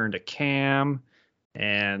that turned a cam,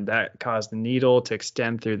 and that caused the needle to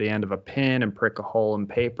extend through the end of a pin and prick a hole in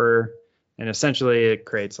paper. And essentially it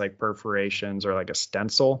creates like perforations or like a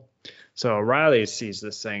stencil. So O'Reilly sees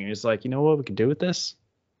this thing and he's like, you know what we could do with this?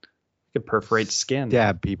 We could perforate skin.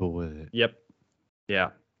 Stab people with it. Yep. Yeah.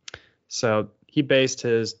 So he based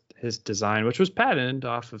his design, which was patented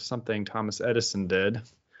off of something Thomas Edison did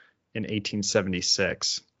in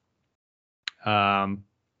 1876.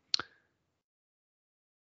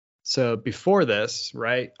 So before this,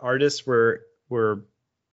 right, artists were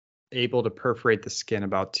able to perforate the skin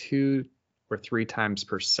about 2 or 3 times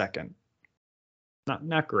per second.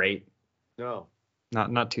 Not great. No.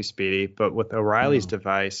 Not too speedy, but with O'Reilly's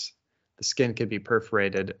device, the skin could be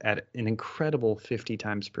perforated at an incredible 50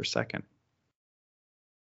 times per second.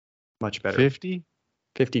 Much better. 50?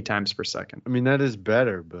 50 times per second. I mean, that is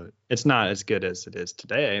better, but it's not as good as it is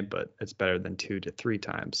today, but it's better than 2 to 3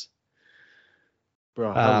 times.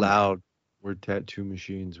 Bro, how loud were tattoo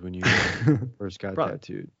machines when you first got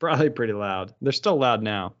tattooed? Probably pretty loud. They're still loud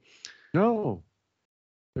now. No,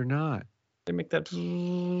 they're not. They make that.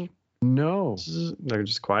 No. They're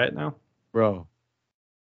just quiet now. Bro,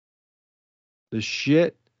 the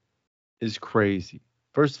shit is crazy.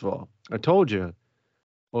 First of all, I told you,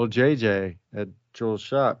 well, JJ at Joel's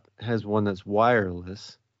shop has one that's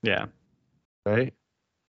wireless. Yeah. Right?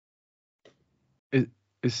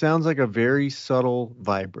 It sounds like a very subtle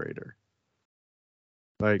vibrator.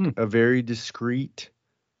 Like a very discreet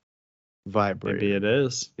vibrator. Maybe it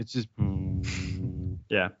is. It's just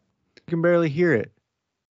yeah. You can barely hear it.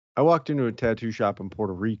 I walked into a tattoo shop in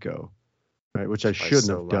Puerto Rico, right, which I shouldn't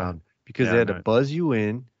have done because they had to buzz you in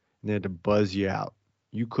and they had to buzz you out.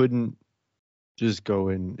 You couldn't just go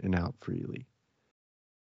in and out freely.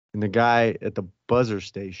 And the guy at the buzzer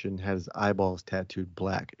station had his eyeballs tattooed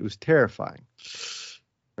black. It was terrifying.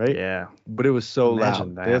 Right? Yeah. But it was so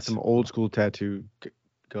Imagine loud. They had some old school tattoo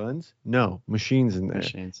guns? No, machines in there.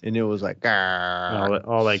 Machines. And it was like,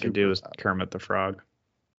 All they could do was loud. Kermit the Frog.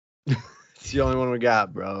 It's the only one we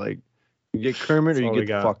got, bro. Like, you get Kermit or That's you all get we the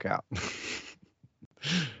got. fuck out.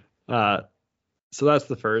 So that's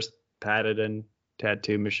the first patented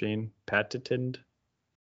tattoo machine. Patented.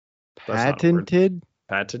 That's not a word. Patented?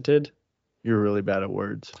 Patented. You're really bad at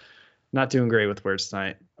words. Not doing great with words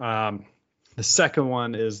tonight. The second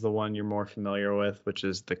one is the one you're more familiar with, which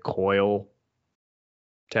is the coil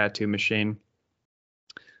tattoo machine.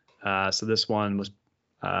 So this one was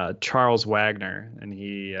Charles Wagner, and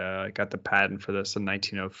he got the patent for this in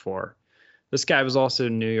 1904. This guy was also a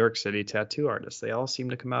New York City tattoo artist. They all seem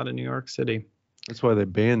to come out of New York City, That's why they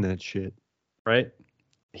banned that shit. right?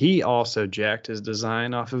 He also jacked his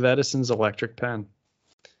design off of Edison's electric pen,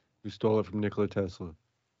 Who stole it from Nikola Tesla?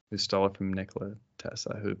 who stole it from Nikola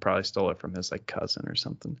Tesla, who probably stole it from his like cousin or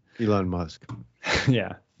something. Elon Musk.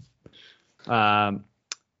 Yeah.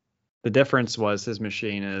 The difference was his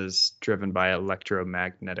machine is driven by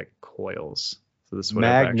electromagnetic coils. So this would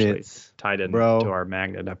have actually Magnets. tied in bro. to our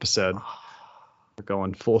magnet episode. We're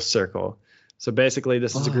going full circle. So basically,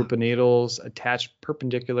 this is a group of needles attached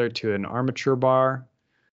perpendicular to an armature bar.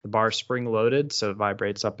 The bar is spring loaded, so it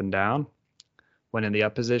vibrates up and down. When in the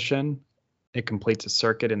up position, it completes a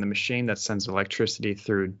circuit in the machine that sends electricity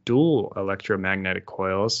through dual electromagnetic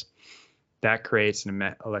coils. That creates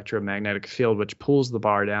an electromagnetic field which pulls the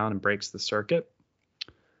bar down and breaks the circuit.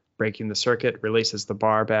 Breaking the circuit releases the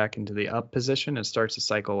bar back into the up position and starts the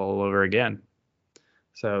cycle all over again.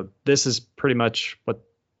 So this is pretty much what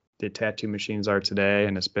the tattoo machines are today,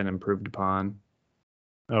 and it's been improved upon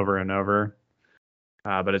over and over.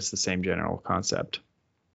 But it's the same general concept.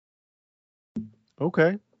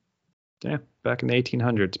 Okay. Yeah, back in the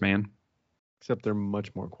 1800s, man. Except they're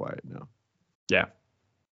much more quiet now. Yeah.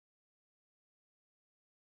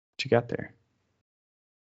 What you got there?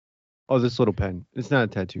 Oh, this little pen. It's not a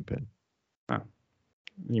tattoo pen. Oh,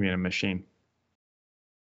 you mean a machine?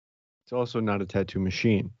 It's also not a tattoo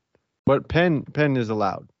machine. But pen is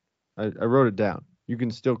allowed. I wrote it down. You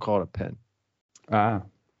can still call it a pen. Ah.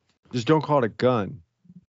 Just don't call it a gun,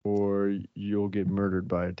 or you'll get murdered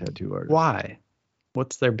by a tattoo artist. Why?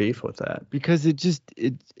 What's their beef with that? Because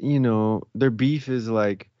their beef is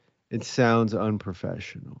like, it sounds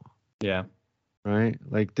unprofessional, Yeah. right?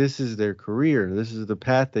 Like, this is their career. This is the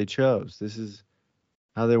path they chose. This is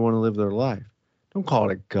how they want to live their life. Don't call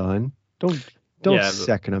it a gun. Don't Yeah, but-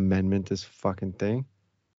 Second Amendment this fucking thing.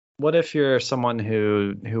 What if you're someone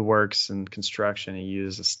who works in construction and you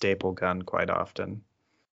use a staple gun quite often?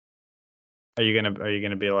 Are you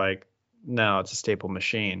gonna be like, no, it's a staple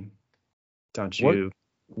machine? Don't you?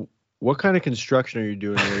 What kind of construction are you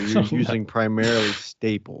doing where you're using primarily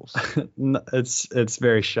staples? No, it's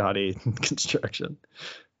very shoddy construction.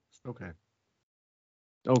 Okay.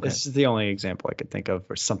 It's just the only example I could think of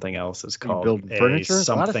where something else is You called build furniture? A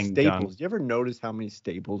lot of something staples. gun. You ever notice how many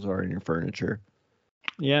staples are in your furniture?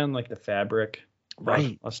 Yeah, and like the fabric.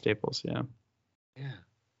 Right. Of staples. Yeah. Yeah.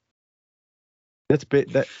 That's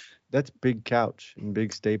big. That's big couch and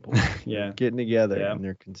big staples. Yeah. Getting together Yeah. and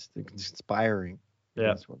they're conspiring. Yeah.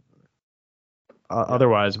 That's what-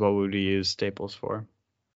 Otherwise, what would you use staples for?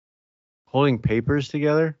 Holding papers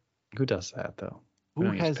together. Who does that though? Who We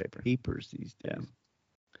don't use has paper. papers these days? Yeah.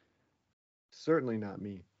 Certainly not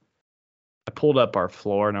me. I pulled up our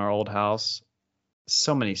floor in our old house.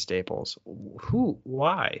 So many staples.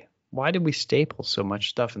 Why? Why did we staple so much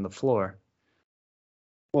stuff in the floor?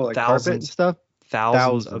 Well, like carpet and Thousands. stuff.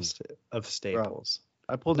 Thousands of staples.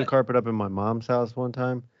 I pulled the carpet up in my mom's house one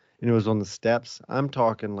time, and it was on the steps. I'm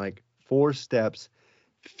talking like 4 steps,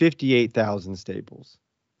 58,000 staples,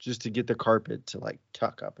 just to get the carpet to like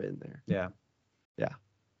tuck up in there. Yeah. That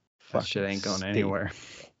Fucking shit ain't going staple. anywhere.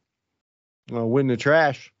 Well, it went in the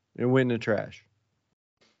trash. It went in the trash.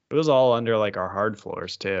 It was all under like our hard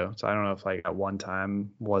floors too. So I don't know if like at one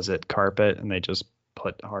time was it carpet and they just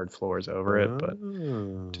put hard floors over it,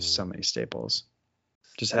 but just so many staples.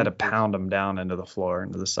 Just had to Staples. pound them down into the floor,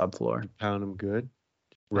 into the subfloor. Pound them good.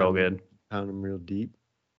 Real Pound 'em- good. Pound them real deep.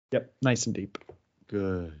 Yep. Nice and deep.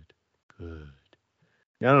 Good.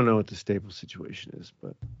 Yeah, I don't know what the staple situation is,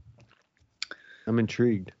 but I'm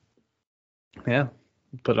intrigued. Yeah.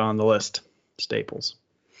 Put it on the list. Staples.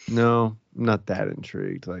 No, I'm not that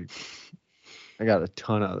intrigued. Like, I got a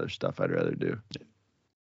ton of other stuff I'd rather do.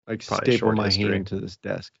 Like Probably staple short my history. hand to this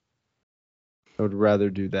desk. I would rather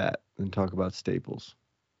do that than talk about staples.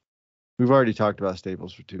 We've already talked about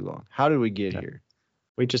staples for too long. How did we get Yeah. here?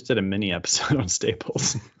 We just did a mini episode on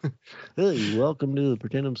staples. Hey, welcome to the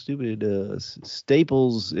Pretend I'm Stupid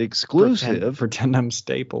Staples exclusive. Pretend I'm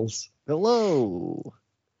staples. Hello.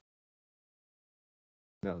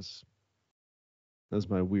 That was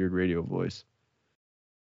my weird radio voice,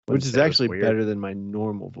 Wouldn't which is say it was actually weird. better than my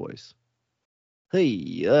normal voice.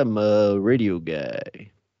 Hey, I'm a radio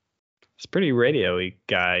guy. It's pretty radio-y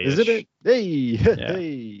guy. Isn't it? Hey, Yeah.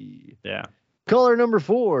 hey. Yeah. Caller number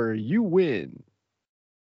 4, you win.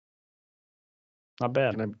 Not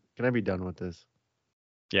bad. Can I be done with this?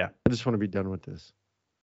 Yeah. I just want to be done with this.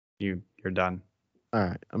 You're done. All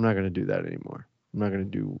right, I'm not gonna do that anymore. I'm not gonna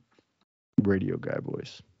do radio guy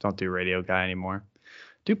voice. Don't do radio guy anymore.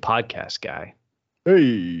 Do podcast guy.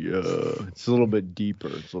 Hey, it's a little bit deeper.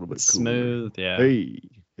 It's a little bit cooler. Smooth. Yeah. Hey,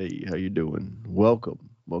 how you doing? Welcome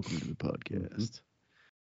to the podcast.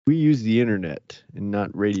 We use the internet and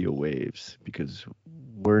not radio waves because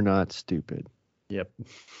we're not stupid. Yep.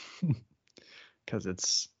 Because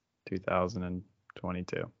it's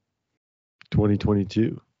 2022.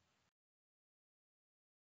 2022.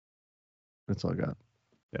 That's all I got.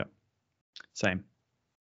 Same.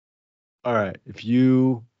 All right. If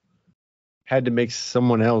you had to make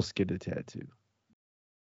someone else get a tattoo,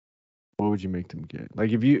 what would you make them get?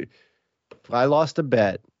 Like if I lost a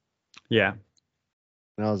bet Yeah.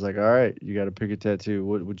 and I was like, all right, you got to pick a tattoo,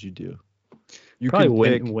 what would you do? You Probably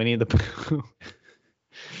can pick Winnie the Pooh.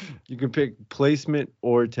 you can pick placement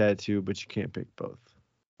or tattoo, but you can't pick both.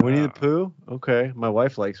 Winnie the Pooh? Okay. My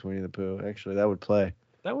wife likes Winnie the Pooh. Actually, that would play.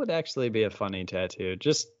 That would actually be a funny tattoo.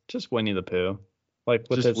 Just Winnie the Pooh. Like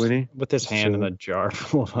with Just his Winnie? with his hand in So- a jar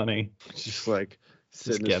full of honey. Just like Just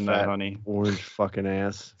sitting his getting that fat honey. orange fucking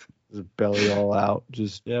ass, his belly all out,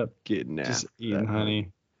 just Yep. getting that. Just eating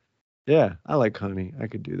honey. Yeah, I like honey. I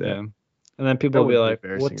could do that. Yeah. And then That people will be wouldn't like,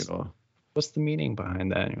 embarrassing what's at all. what's the meaning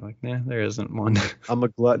behind that? And you're like, nah, there isn't one. I'm a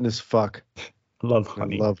gluttonous fuck. Love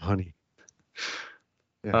honey. I love honey.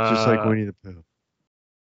 Yeah, just like Uh, Winnie the Pooh.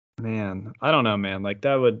 Man, I don't know, man. Like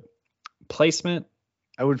that would placement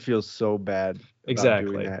I would feel so bad about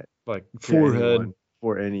exactly. doing that Like to forehead anyone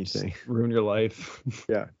for anything. ruin your life.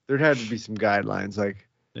 Yeah, there'd have to be some guidelines. Like,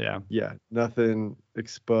 Yeah. yeah, nothing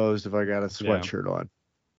exposed if I got a sweatshirt on.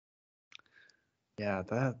 Yeah,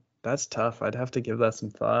 that's tough. I'd have to give that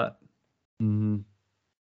some thought. Mm-hmm.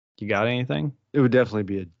 You got anything? It would definitely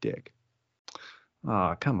be a dick.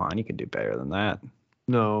 Oh, come on. You could do better than that.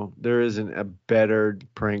 No, there isn't a better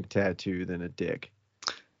prank tattoo than a dick.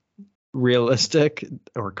 Realistic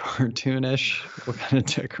or cartoonish? What kind of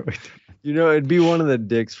dick are we doing? You know, it'd be one of the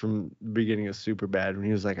dicks from the beginning of Superbad when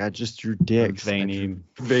he was like, I just drew dicks.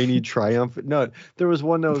 Veiny triumphant. No, there was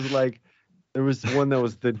one that was like,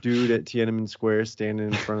 the dude at Tiananmen Square standing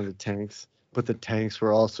in front of the tanks, but the tanks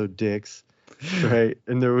were also dicks, right?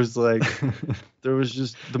 And there was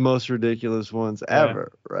just the most ridiculous ones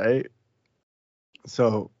ever, right?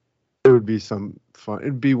 So it would be some fun.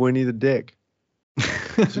 It'd be Winnie the Dick.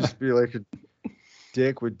 It'd just be like a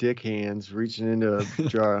dick with dick hands reaching into a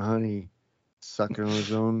jar of honey, sucking on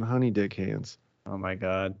his own honey dick hands. Oh my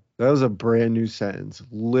God. That was a brand new sentence.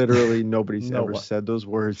 Literally, nobody's No ever one. said those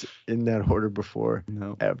words in that order before,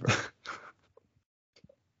 No. ever.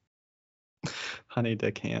 Honey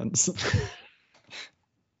dick hands.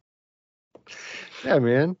 Yeah,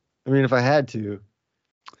 man. I mean, if I had to,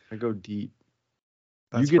 I'd go deep.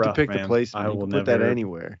 That's you get rough, to pick man. the placement. I You will can put that never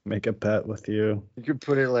anywhere. make a bet with you. You could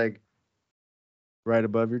put it like right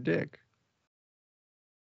above your dick.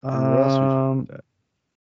 And where else would you put that?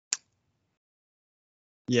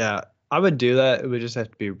 Yeah, I would do that. It would just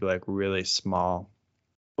have to be like really small.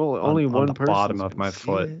 Well, only on one the person bottom of my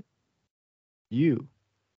foot. You.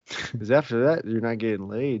 Because after that, you're not getting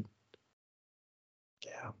laid.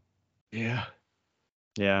 Yeah. Yeah.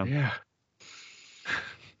 Yeah. Yeah.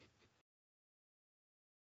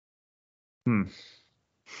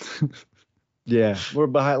 Yeah. We're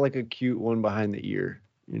behind like a cute one behind the ear,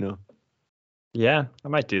 you know? Yeah, I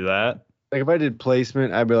might do that. Like if I did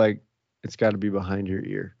placement, I'd be like, it's got to be behind your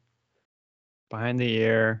ear. Behind the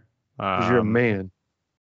ear. Because you're a man.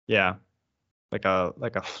 Yeah. Like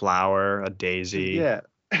a flower, a daisy. Yeah.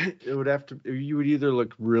 It would have to, you would either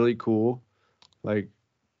look really cool, like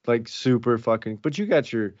super fucking, but you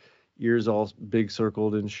got your ears all big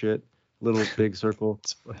circled and shit. Little big circle.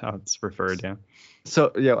 That's how it's referred, yeah.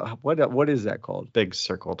 So yeah, what is that called? Big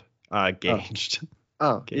circled. Gauged.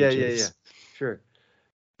 Oh, yeah. Gauges. Sure.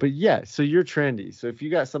 But yeah, so you're trendy. So if you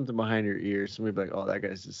got something behind your ear, somebody be like, oh, that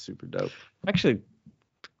guy's just super dope. Actually,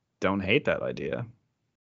 don't hate that idea.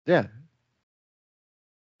 Yeah.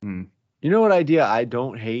 Hmm. You know what idea I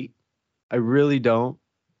don't hate? I really don't.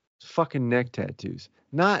 It's fucking neck tattoos.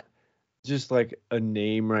 Not just like a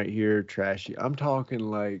name right here, trashy. I'm talking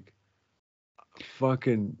like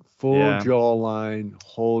fucking full jawline,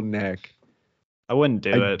 whole neck. I wouldn't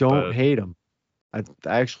do I it. don't but hate them. I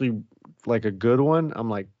actually like a good one, I'm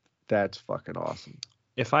like, that's fucking awesome.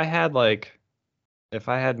 If I had my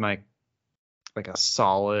like a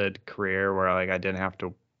solid career where like I didn't have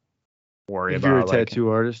to worry If about you're a like tattoo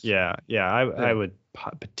artist, I would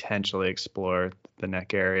potentially explore the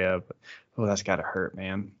neck area, but oh, that's gotta hurt,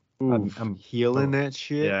 man. oof, I'm healing that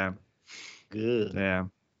shit. yeah, Good. yeah,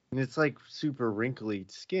 And it's like super wrinkly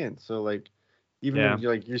skin. So like even yeah.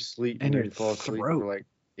 when you're sleeping And or your you fall asleep throat. for like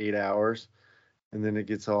 8 hours and then it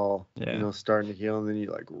gets all Yeah. starting to heal and then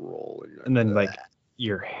you like roll and you're like, And then like "Ugh."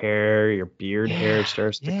 your hair, your beard hair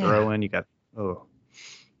starts to grow in. You got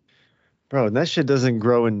Bro, and that shit doesn't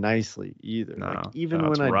grow in nicely either. Like no, even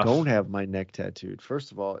it's when I rough. don't have my neck tattooed,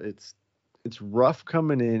 first of all, it's rough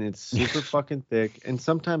coming in, it's super fucking thick, and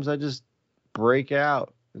sometimes I just break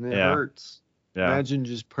out and it hurts. Yeah. Imagine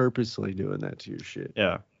just purposely doing that to your shit.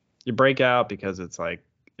 Yeah. You break out because it's like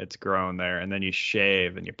it's grown there, and then you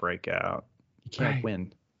shave and you break out. You can't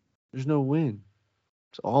win. There's no win.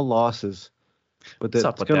 It's all losses. But What's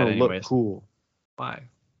up that's with gonna that look anyways? cool. Why?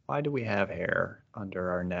 Why do we have hair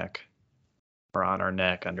under our neck or on our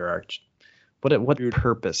neck under our? What Dude,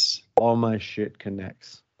 purpose? all my shit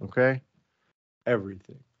connects. Okay,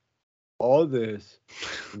 everything. All this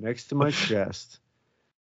connects to my chest,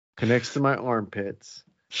 connects to my armpits,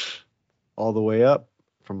 all the way up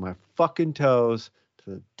from my fucking toes to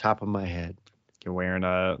the top of my head. You're wearing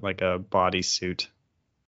a bodysuit,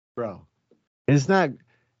 bro. It's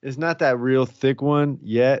not that real thick one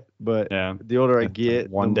yet, but the older I get,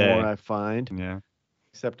 the more I find. Yeah.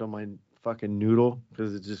 Except on my fucking noodle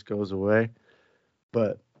because it just goes away.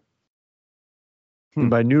 But and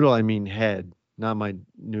by noodle I mean head, not my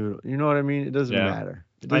noodle. You know what I mean? It doesn't matter.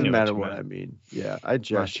 It doesn't matter what I mean. Yeah, I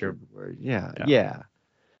gesture. Yeah.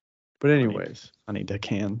 But anyways, honey dick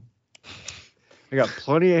hand. I got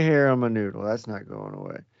plenty of hair on my noodle. That's not going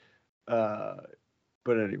away.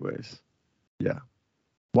 But anyways, yeah.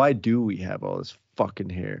 Why do we have all this fucking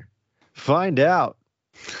hair? Find out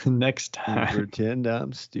next time. Pretend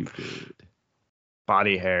I'm stupid.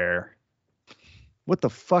 Body hair. What the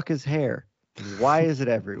fuck is hair? And why is it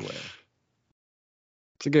everywhere?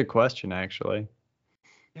 It's a good question, actually.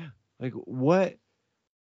 Yeah. Like what?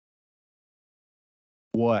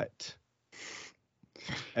 What?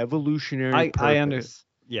 Evolutionary purpose.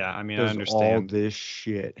 Yeah, I mean, does I understand. All this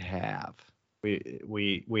shit have.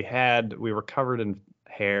 We were covered in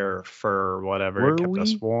hair, fur, whatever. It kept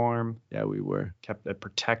us warm. Yeah, we were. It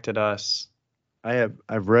protected us. I've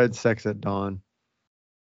read Sex at Dawn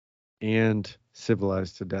and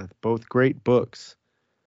Civilized to Death. Both great books.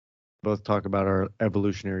 Both talk about our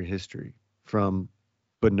evolutionary history from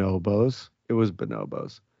bonobos. It was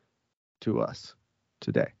bonobos to us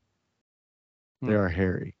today. They are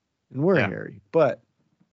hairy. And we're hairy. But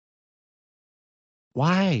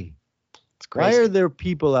why? It's crazy. Why are there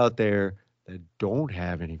people out there that don't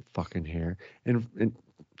have any fucking hair? And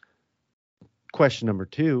question number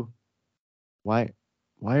 2, why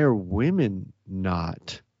are women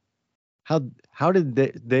not? How did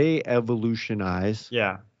they evolutionize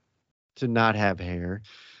to not have hair?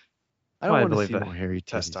 I don't want to see more hairy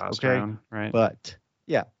titties, testosterone, okay? right? But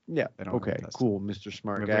yeah. Okay, cool, Mr.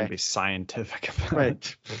 Smart Guy. We're going to be scientific about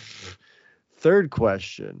right. Third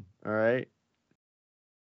question, all right?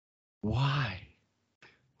 Why?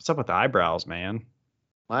 What's up with the eyebrows, man?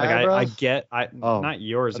 My eyebrows? Not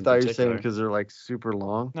yours. I thought you were saying because they're like super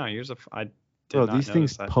long. No, yours. Bro, these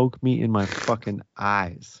things poke me in my fucking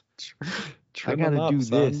eyes. I gotta do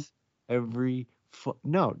this every.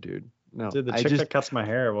 No, dude. No. Dude, the chick that cuts my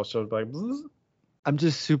hair will show like. I'm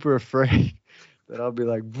just super afraid that I'll be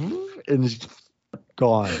like, and just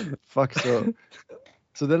gone. Fuck so.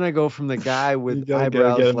 So then I go from the guy with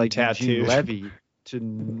eyebrows like Eugene Levy to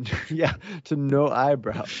no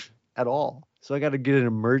eyebrows at all. So I got to get an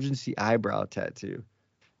emergency eyebrow tattoo.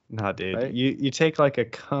 Nah, dude. Right? You take like a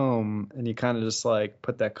comb and you kind of just like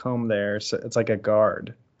put that comb there, so it's like a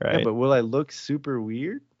guard, right? Yeah, but will I look super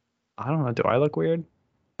weird? I don't know. Do I look weird?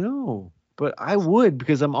 No, but I would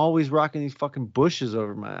because I'm always rocking these fucking bushes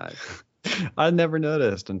over my eyes. I never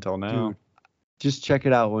noticed until now. Dude, just check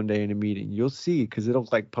it out one day in a meeting. You'll see because it'll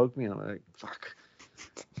like poke me. And I'm like, fuck.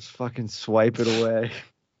 Just fucking swipe it away.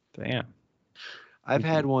 Damn. I've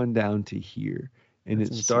had one down to here, and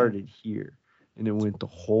it started here, and it went the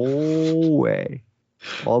whole way,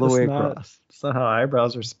 all the way across. That's not how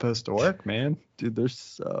eyebrows are supposed to work, man. Dude, they're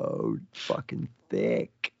so fucking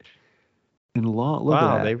thick and long. Look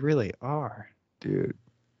at that. They really are, dude.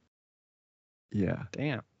 Yeah.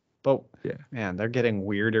 Damn. But man, they're getting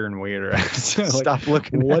weirder and weirder. So, stop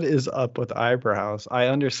looking. What is up with eyebrows? I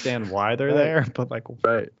understand why they're there, but like,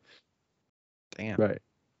 right. Damn. Right.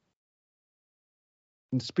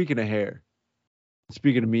 And speaking of hair,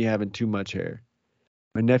 speaking of me having too much hair,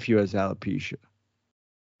 my nephew has alopecia.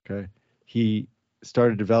 Okay. He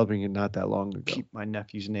started developing it not that long ago. Keep my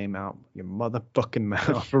nephew's name out your motherfucking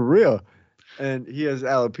mouth. For real. And he has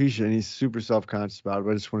alopecia and he's super self-conscious about it.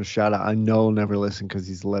 But I just want to shout out. I know he'll never listen because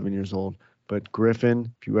he's 11 years old. But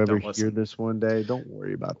Griffin, if you ever hear this one day, don't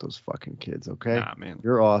worry about those fucking kids, okay? Nah, man.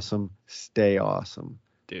 You're awesome. Stay awesome.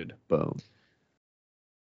 Dude. Boom.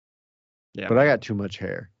 Yeah. But man. I got too much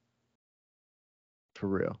hair. For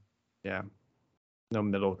real. Yeah. No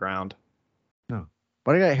middle ground. No.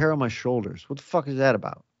 But I got hair on my shoulders. What the fuck is that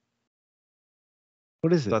about?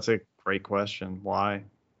 What is it? That's a great question. Why?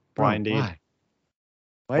 Bro, why indeed?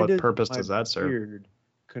 Why what purpose does that serve? Beard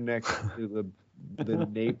connect to the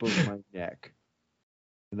nape of my neck,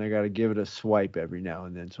 and I got to give it a swipe every now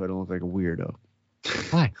and then so I don't look like a weirdo.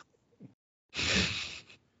 Why?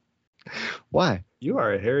 Why? You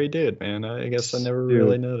are a hairy dude, man. I guess I never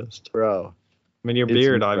really noticed. Bro. I mean, your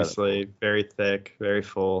beard, obviously, very thick, very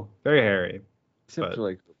full, very hairy. Except for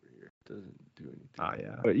like over here. It doesn't do anything. Oh,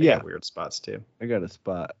 yeah. But yeah. Got weird spots, too. I got a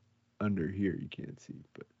spot under here you can't see,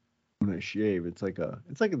 but when I shave, it's like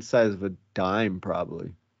the size of a dime,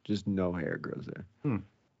 probably. Just no hair grows there.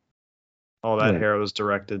 All that hair was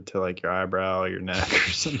directed to like your eyebrow, your neck, or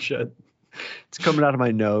some shit. It's coming out of my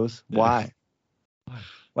nose. Why?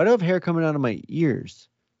 Why do I have hair coming out of my ears?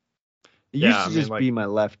 It used to just be my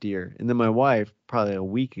left ear. And then my wife, probably a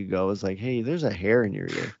week ago, was like, hey, there's a hair in your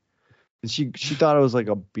ear. And she thought it was like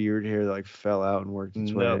a beard hair that like fell out and worked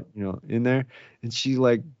its way, in there. And she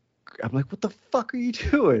like, I'm like, what the fuck are you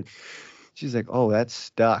doing? She's like, oh, that's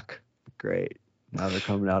stuck. Great. Now they're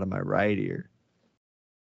coming out of my right ear.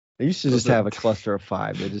 I used to just have a cluster of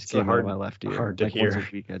 5. They just came out of my left ear. Hard to like hear. Once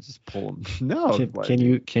a week, I just pull them. No. Can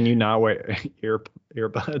you not wear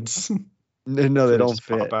earbuds? No, they don't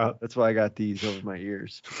fit. That's why I got these over my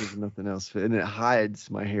ears because nothing else fit, and it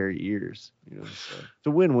hides my hairy ears. So it's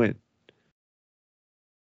a win-win.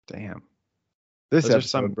 Damn. This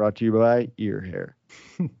episode brought to you by ear hair.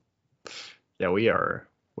 Yeah, we are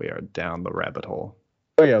down the rabbit hole.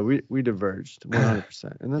 Oh yeah, we diverged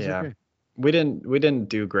 100%, and that's okay. We didn't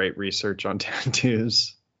do great research on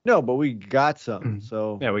tattoos. No, but we got some.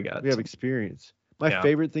 So yeah, we have experience. My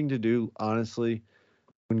favorite thing to do, honestly,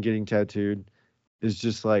 when getting tattooed, is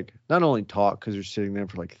just like not only talk because you're sitting there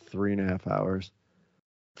for like 3.5 hours,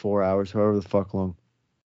 4 hours, however the fuck long,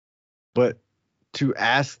 but to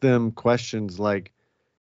ask them questions like,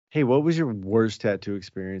 hey, what was your worst tattoo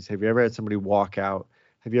experience? Have you ever had somebody walk out?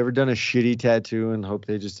 Have you ever done a shitty tattoo and hope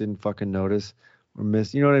they just didn't fucking notice or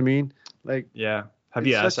miss? You know what I mean? Like, yeah. Have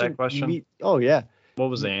you asked that question? Oh, yeah.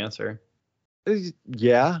 What was the answer?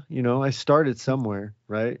 Yeah. I started somewhere,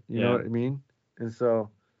 right? You know what I mean? And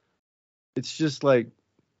so it's just like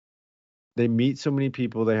they meet so many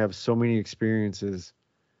people. They have so many experiences.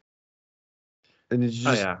 And it's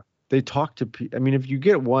just, they talk to people. I mean, if you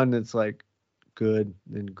get one that's like good,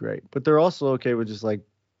 then great. But they're also okay with just like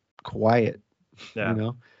quiet,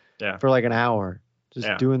 for like an hour,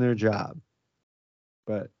 just doing their job.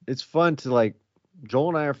 But it's fun to like, Joel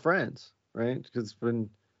and I are friends, right? Because it's been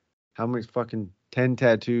how many fucking 10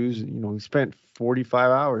 tattoos, we spent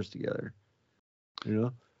 45 hours together, Yeah,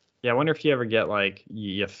 I wonder if you ever get like,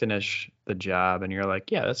 you finish the job and you're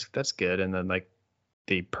like, yeah, that's good. And then like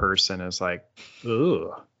the person is like,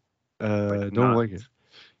 ooh. Don't like it.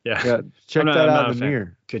 Yeah. Check that out in the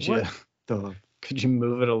mirror. Could you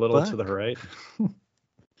move it a little to the right?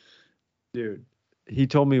 Dude. He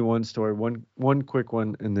told me one story, one quick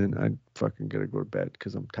one, and then I fucking gotta go to bed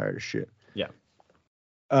because I'm tired of shit. Yeah.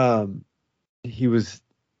 I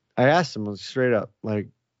asked him straight up, like,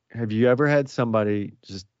 have you ever had somebody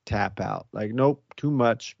just tap out? Like, nope, too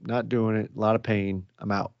much, not doing it, a lot of pain,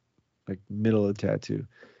 I'm out. Like, middle of the tattoo.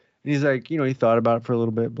 And he's like, he thought about it for a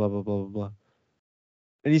little bit, blah, blah, blah, blah, blah.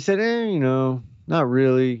 And he said, not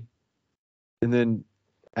really. And then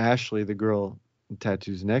Ashley, the girl in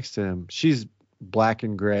tattoos next to him, she's black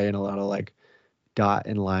and gray and a lot of like dot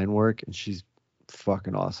and line work, and she's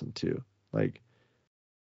fucking awesome too. Like,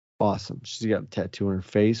 awesome. She's got a tattoo on her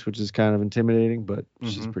face, which is kind of intimidating, but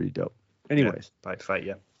she's pretty dope. Anyways. Yeah, I'd fight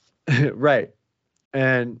you. Right.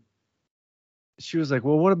 And she was like,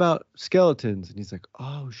 well, what about skeletons? And he's like,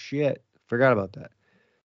 oh shit, forgot about that.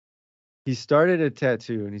 He started a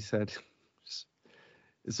tattoo and he said,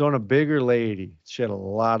 it's on a bigger lady. She had a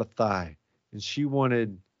lot of thigh, and she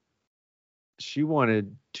wanted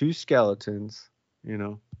 2 skeletons,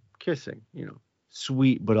 kissing,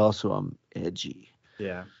 sweet, but also edgy.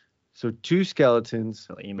 Yeah. So 2 skeletons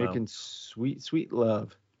making sweet, sweet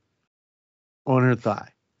love on her thigh.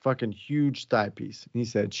 Fucking huge thigh piece. And he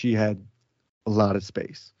said she had a lot of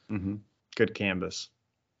space. Mm-hmm. Good canvas.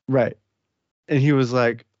 Right. And he was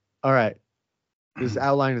like, all right, this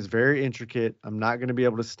outline is very intricate. I'm not going to be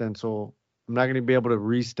able to stencil. I'm not going to be able to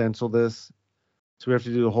re-stencil this. So we have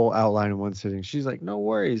to do the whole outline in one sitting. She's like, no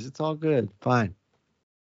worries. It's all good. Fine.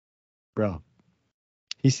 Bro.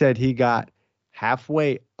 He said he got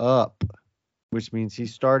halfway up, which means he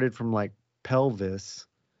started from like pelvis.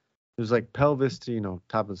 It was like pelvis to,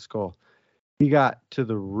 top of the skull. He got to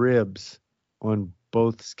the ribs on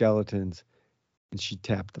both skeletons and she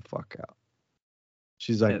tapped the fuck out.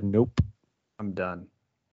 She's like, nope. I'm done.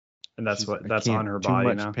 And that's She's, that's on her body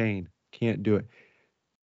now. Too much pain. Can't do it.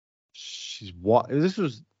 This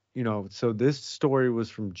was, so this story was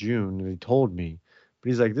from June and he told me, but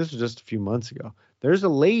he's like, this was just a few months ago. There's a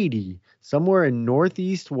lady somewhere in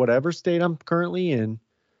Northeast, whatever state I'm currently in,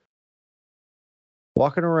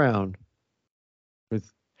 walking around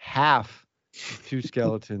with half of two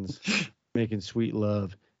skeletons making sweet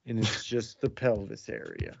love, and it's just the pelvis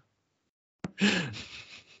area.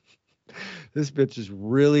 This bitch is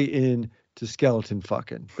really into skeleton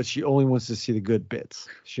fucking, but she only wants to see the good bits.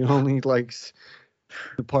 She only likes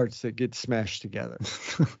the parts that get smashed together.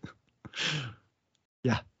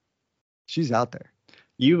 Yeah. She's out there.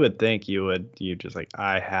 You would think you just like,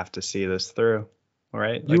 I have to see this through,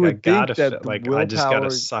 right? You would think that I just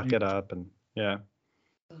gotta suck it up and at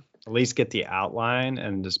least get the outline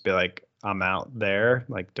and just be like, I'm out there.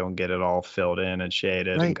 Like, don't get it all filled in and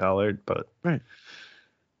shaded and colored, but right.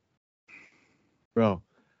 Bro,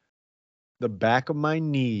 the back of my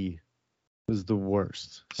knee was the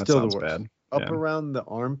worst. Still the worst. Bad. Up around the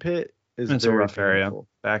armpit is it's a rough area.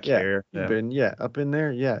 Back here. Yeah. Up in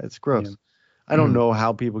there. Yeah, it's gross. Yeah. I don't know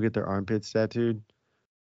how people get their armpits tattooed,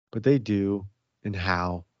 but they do. And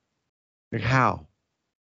how? Like how?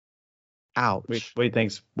 Ouch. What do you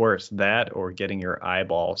think's worse, that or getting your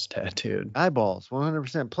eyeballs tattooed? Eyeballs,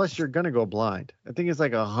 100%. Plus, you're gonna go blind. I think it's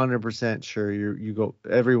like 100% sure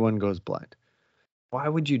everyone goes blind. Why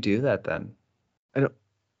would you do that then? I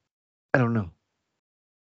don't know.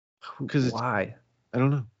 Because why? I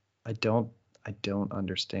don't know. I don't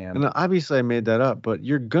understand. And obviously I made that up, but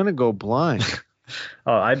you're gonna go blind.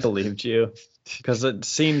 Oh, I believed you. Because it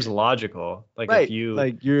seems logical. Like if you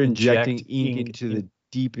you're injecting ink into the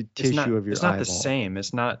deep tissue of your eyeball. It's not the same.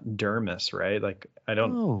 It's not dermis, right? Like I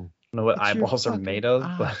don't know what eyeballs are made of,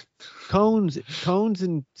 but cones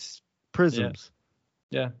and prisms.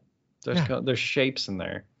 Yeah. There's shapes in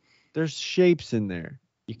there. There's shapes in there.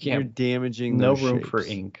 You can't. You're damaging no those room shapes. for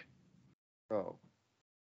ink.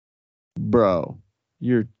 Bro,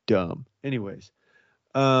 you're dumb. Anyways,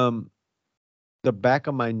 the back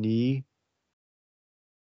of my knee.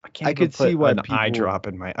 I could see why an eye drop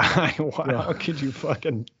in my eye. How could you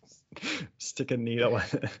fucking stick a needle in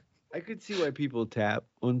it? I could see why people tap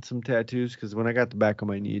on some tattoos, because when I got the back of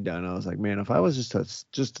my knee done, I was like, man, if I was just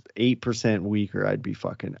 8% weaker, I'd be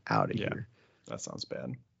fucking out of here. That sounds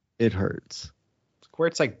bad. It hurts. Where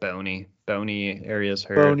it's like bony areas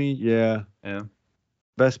hurt. Bony, yeah. Yeah.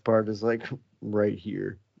 Best part is like right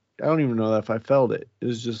here. I don't even know if I felt it. It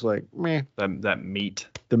was just like, meh. That meat.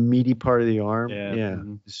 The meaty part of the arm. Yeah.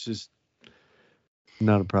 Mm-hmm. It's just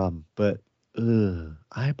not a problem. But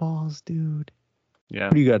eyeballs, dude. Yeah.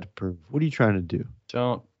 What do you got to prove? What are you trying to do?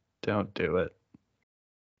 Don't do it.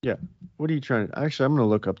 Yeah. What are you trying to? Actually, I'm gonna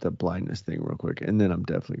look up that blindness thing real quick, and then I'm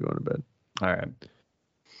definitely going to bed. All right.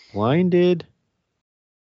 Blinded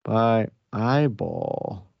by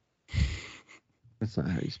eyeball. That's not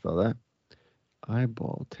how you spell that.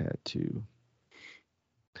 Eyeball tattoo.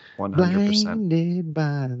 100%. Blinded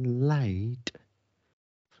by light.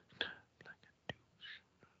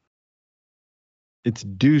 It's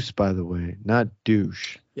deuce, by the way, not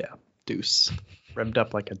douche. Yeah, deuce. Revved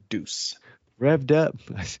up like a deuce. Revved up.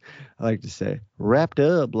 I like to say, wrapped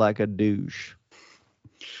up like a douche.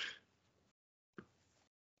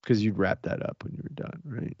 Because you'd wrap that up when you were done,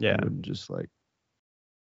 right? Yeah. You wouldn't just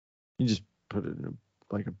you just put it in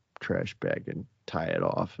a trash bag and tie it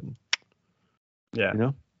off, and yeah,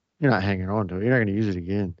 you're not hanging on to it. You're not going to use it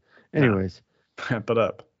again. Anyways, wrap it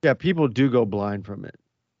up. Yeah, people do go blind from it,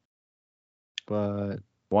 but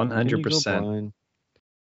 100%.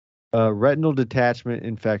 Retinal detachment,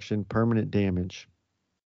 infection, permanent damage.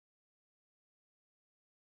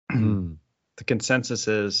 The consensus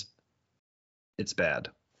is it's bad.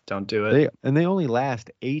 Don't do it. They only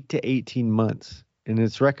last 8 to 18 months. And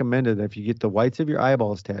it's recommended that if you get the whites of your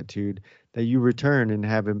eyeballs tattooed, that you return and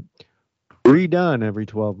have them redone every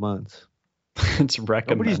 12 months. It's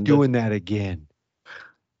recommended. Nobody's doing that again.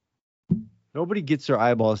 Nobody gets their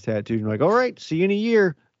eyeballs tattooed and like, all right, see you in a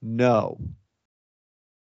year. No.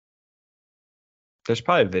 There's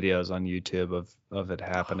probably videos on YouTube of it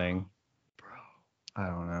happening. Bro. I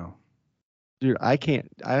don't know. Dude, I can't.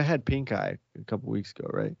 I had pink eye a couple weeks ago,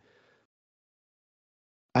 right?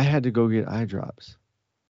 I had to go get eye drops.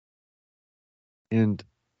 And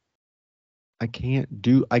I can't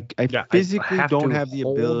do. I physically don't have the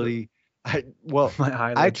ability.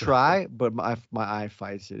 I try, but my eye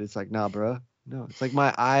fights it. It's like, nah, bro. No, it's like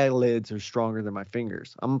my eyelids are stronger than my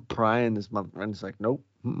fingers. I'm prying this motherfucker, and it's like, nope,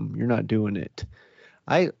 you're not doing it.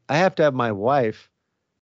 I have to have my wife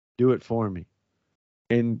do it for me,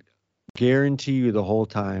 and guarantee you the whole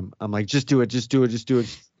time I'm like, just do it, just do it, just do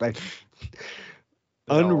it. Like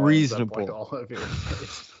unreasonable. All of your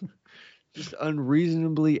face. Just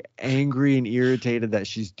unreasonably angry and irritated that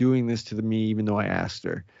she's doing this to me, even though I asked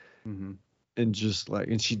her. Mm-hmm. And just like,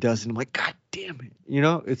 and she does it. I'm like, God damn it. You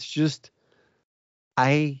know, it's just,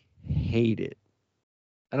 I hate it.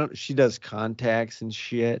 She does contacts and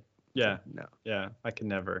shit. Yeah. Like, no. Yeah. I can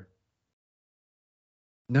never.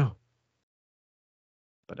 No.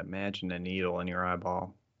 But imagine a needle in your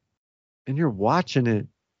eyeball. And you're watching it.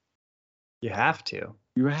 You have to.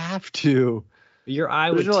 You have to. Your eye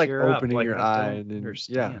would tear up. Opening your eye and then,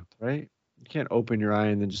 understand. Yeah, right? You can't open your eye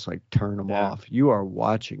and then just like turn them off. You are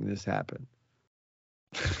watching this happen.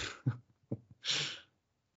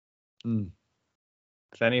 If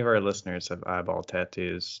any of our listeners have eyeball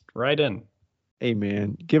tattoos, write in. Hey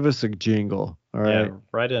man, give us a jingle. All right. Yeah,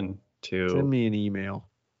 write in to send me an email.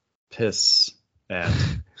 Piss at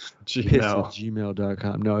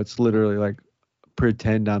gmail.com. No, it's literally like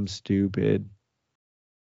pretend I'm stupid.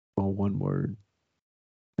 All one word.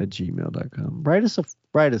 At gmail.com. Write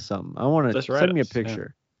us something. I want to send me a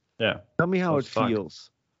picture. Yeah. Tell me how it feels.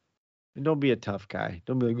 And don't be a tough guy.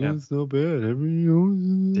 Don't be like, yeah. It's so bad.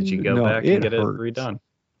 Did you go back and get it redone?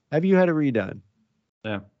 Have you had it redone?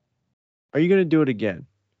 Yeah. Are you going to do it again?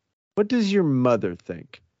 What does your mother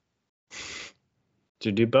think? Did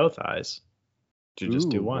you do both eyes? Did you just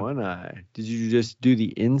do one? One eye. Did you just do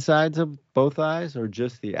the insides of both eyes or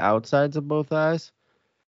just the outsides of both eyes?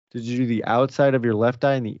 Did you do the outside of your left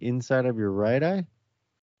eye and the inside of your right eye?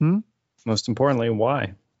 Most importantly,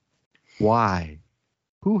 why? Why?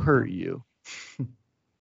 Who hurt you?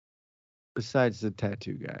 Besides the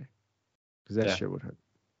tattoo guy. Because that shit would hurt.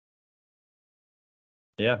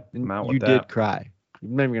 Yeah, I'm out with that. You did cry.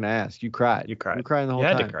 I'm not even going to ask. You cried. You cried. You're crying the whole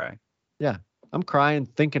time. You had to cry. Yeah. I'm crying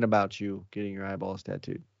thinking about you getting your eyeballs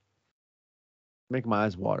tattooed. Make my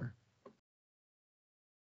eyes water.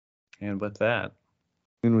 And with that,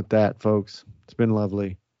 folks, it's been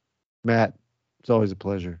lovely. Matt, it's always a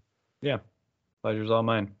pleasure. Yeah. Pleasure's all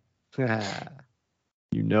mine.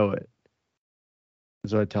 You know it.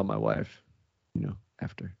 That's what I tell my wife,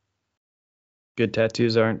 after. Good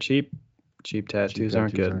tattoos aren't cheap. Cheap tattoos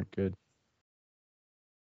aren't good.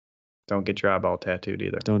 Don't get your eyeball tattooed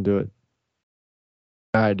either. Don't do it.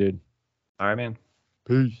 All right, dude. All right, man.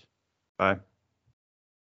 Peace. Bye.